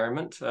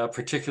environment,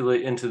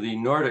 particularly into the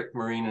Nordic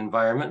marine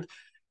environment.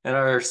 And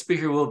our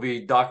speaker will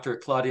be Dr.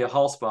 Claudia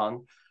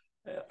Halsband,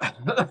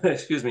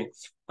 excuse me,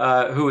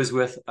 who is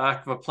with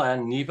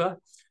Aquaplan Neva,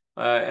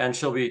 and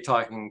she'll be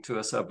talking to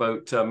us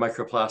about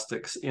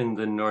microplastics in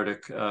the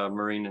Nordic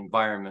marine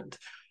environment.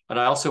 And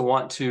I also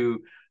want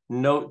to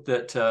note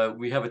that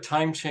we have a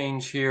time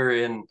change here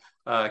in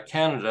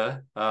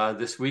Canada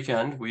this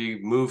weekend. We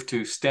moved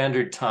to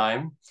standard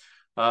time.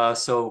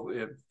 So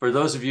for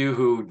those of you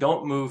who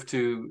don't move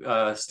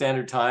to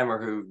standard time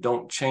or who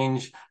don't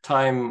change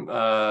time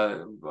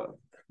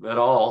at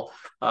all,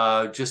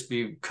 just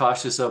be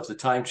cautious of the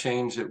time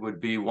change. It would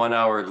be 1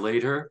 hour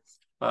later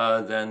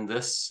than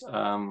this.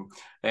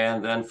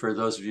 And then for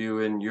those of you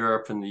in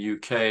Europe and the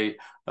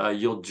UK,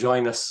 you'll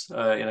join us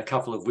in a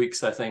couple of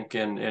weeks, I think,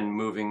 in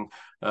moving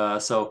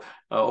So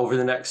over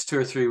the next 2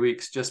 or 3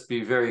 weeks, just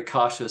be very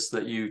cautious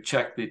that you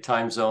check the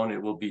time zone.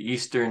 It will be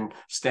Eastern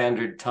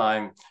Standard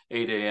Time,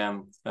 8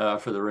 a.m.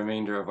 For the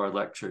remainder of our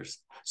lectures.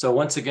 So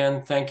once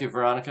again, thank you,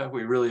 Veronica.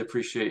 We really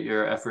appreciate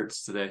your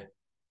efforts today.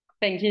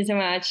 Thank you so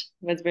much.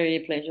 It was very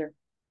a pleasure.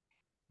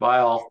 Bye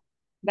all.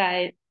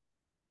 Bye.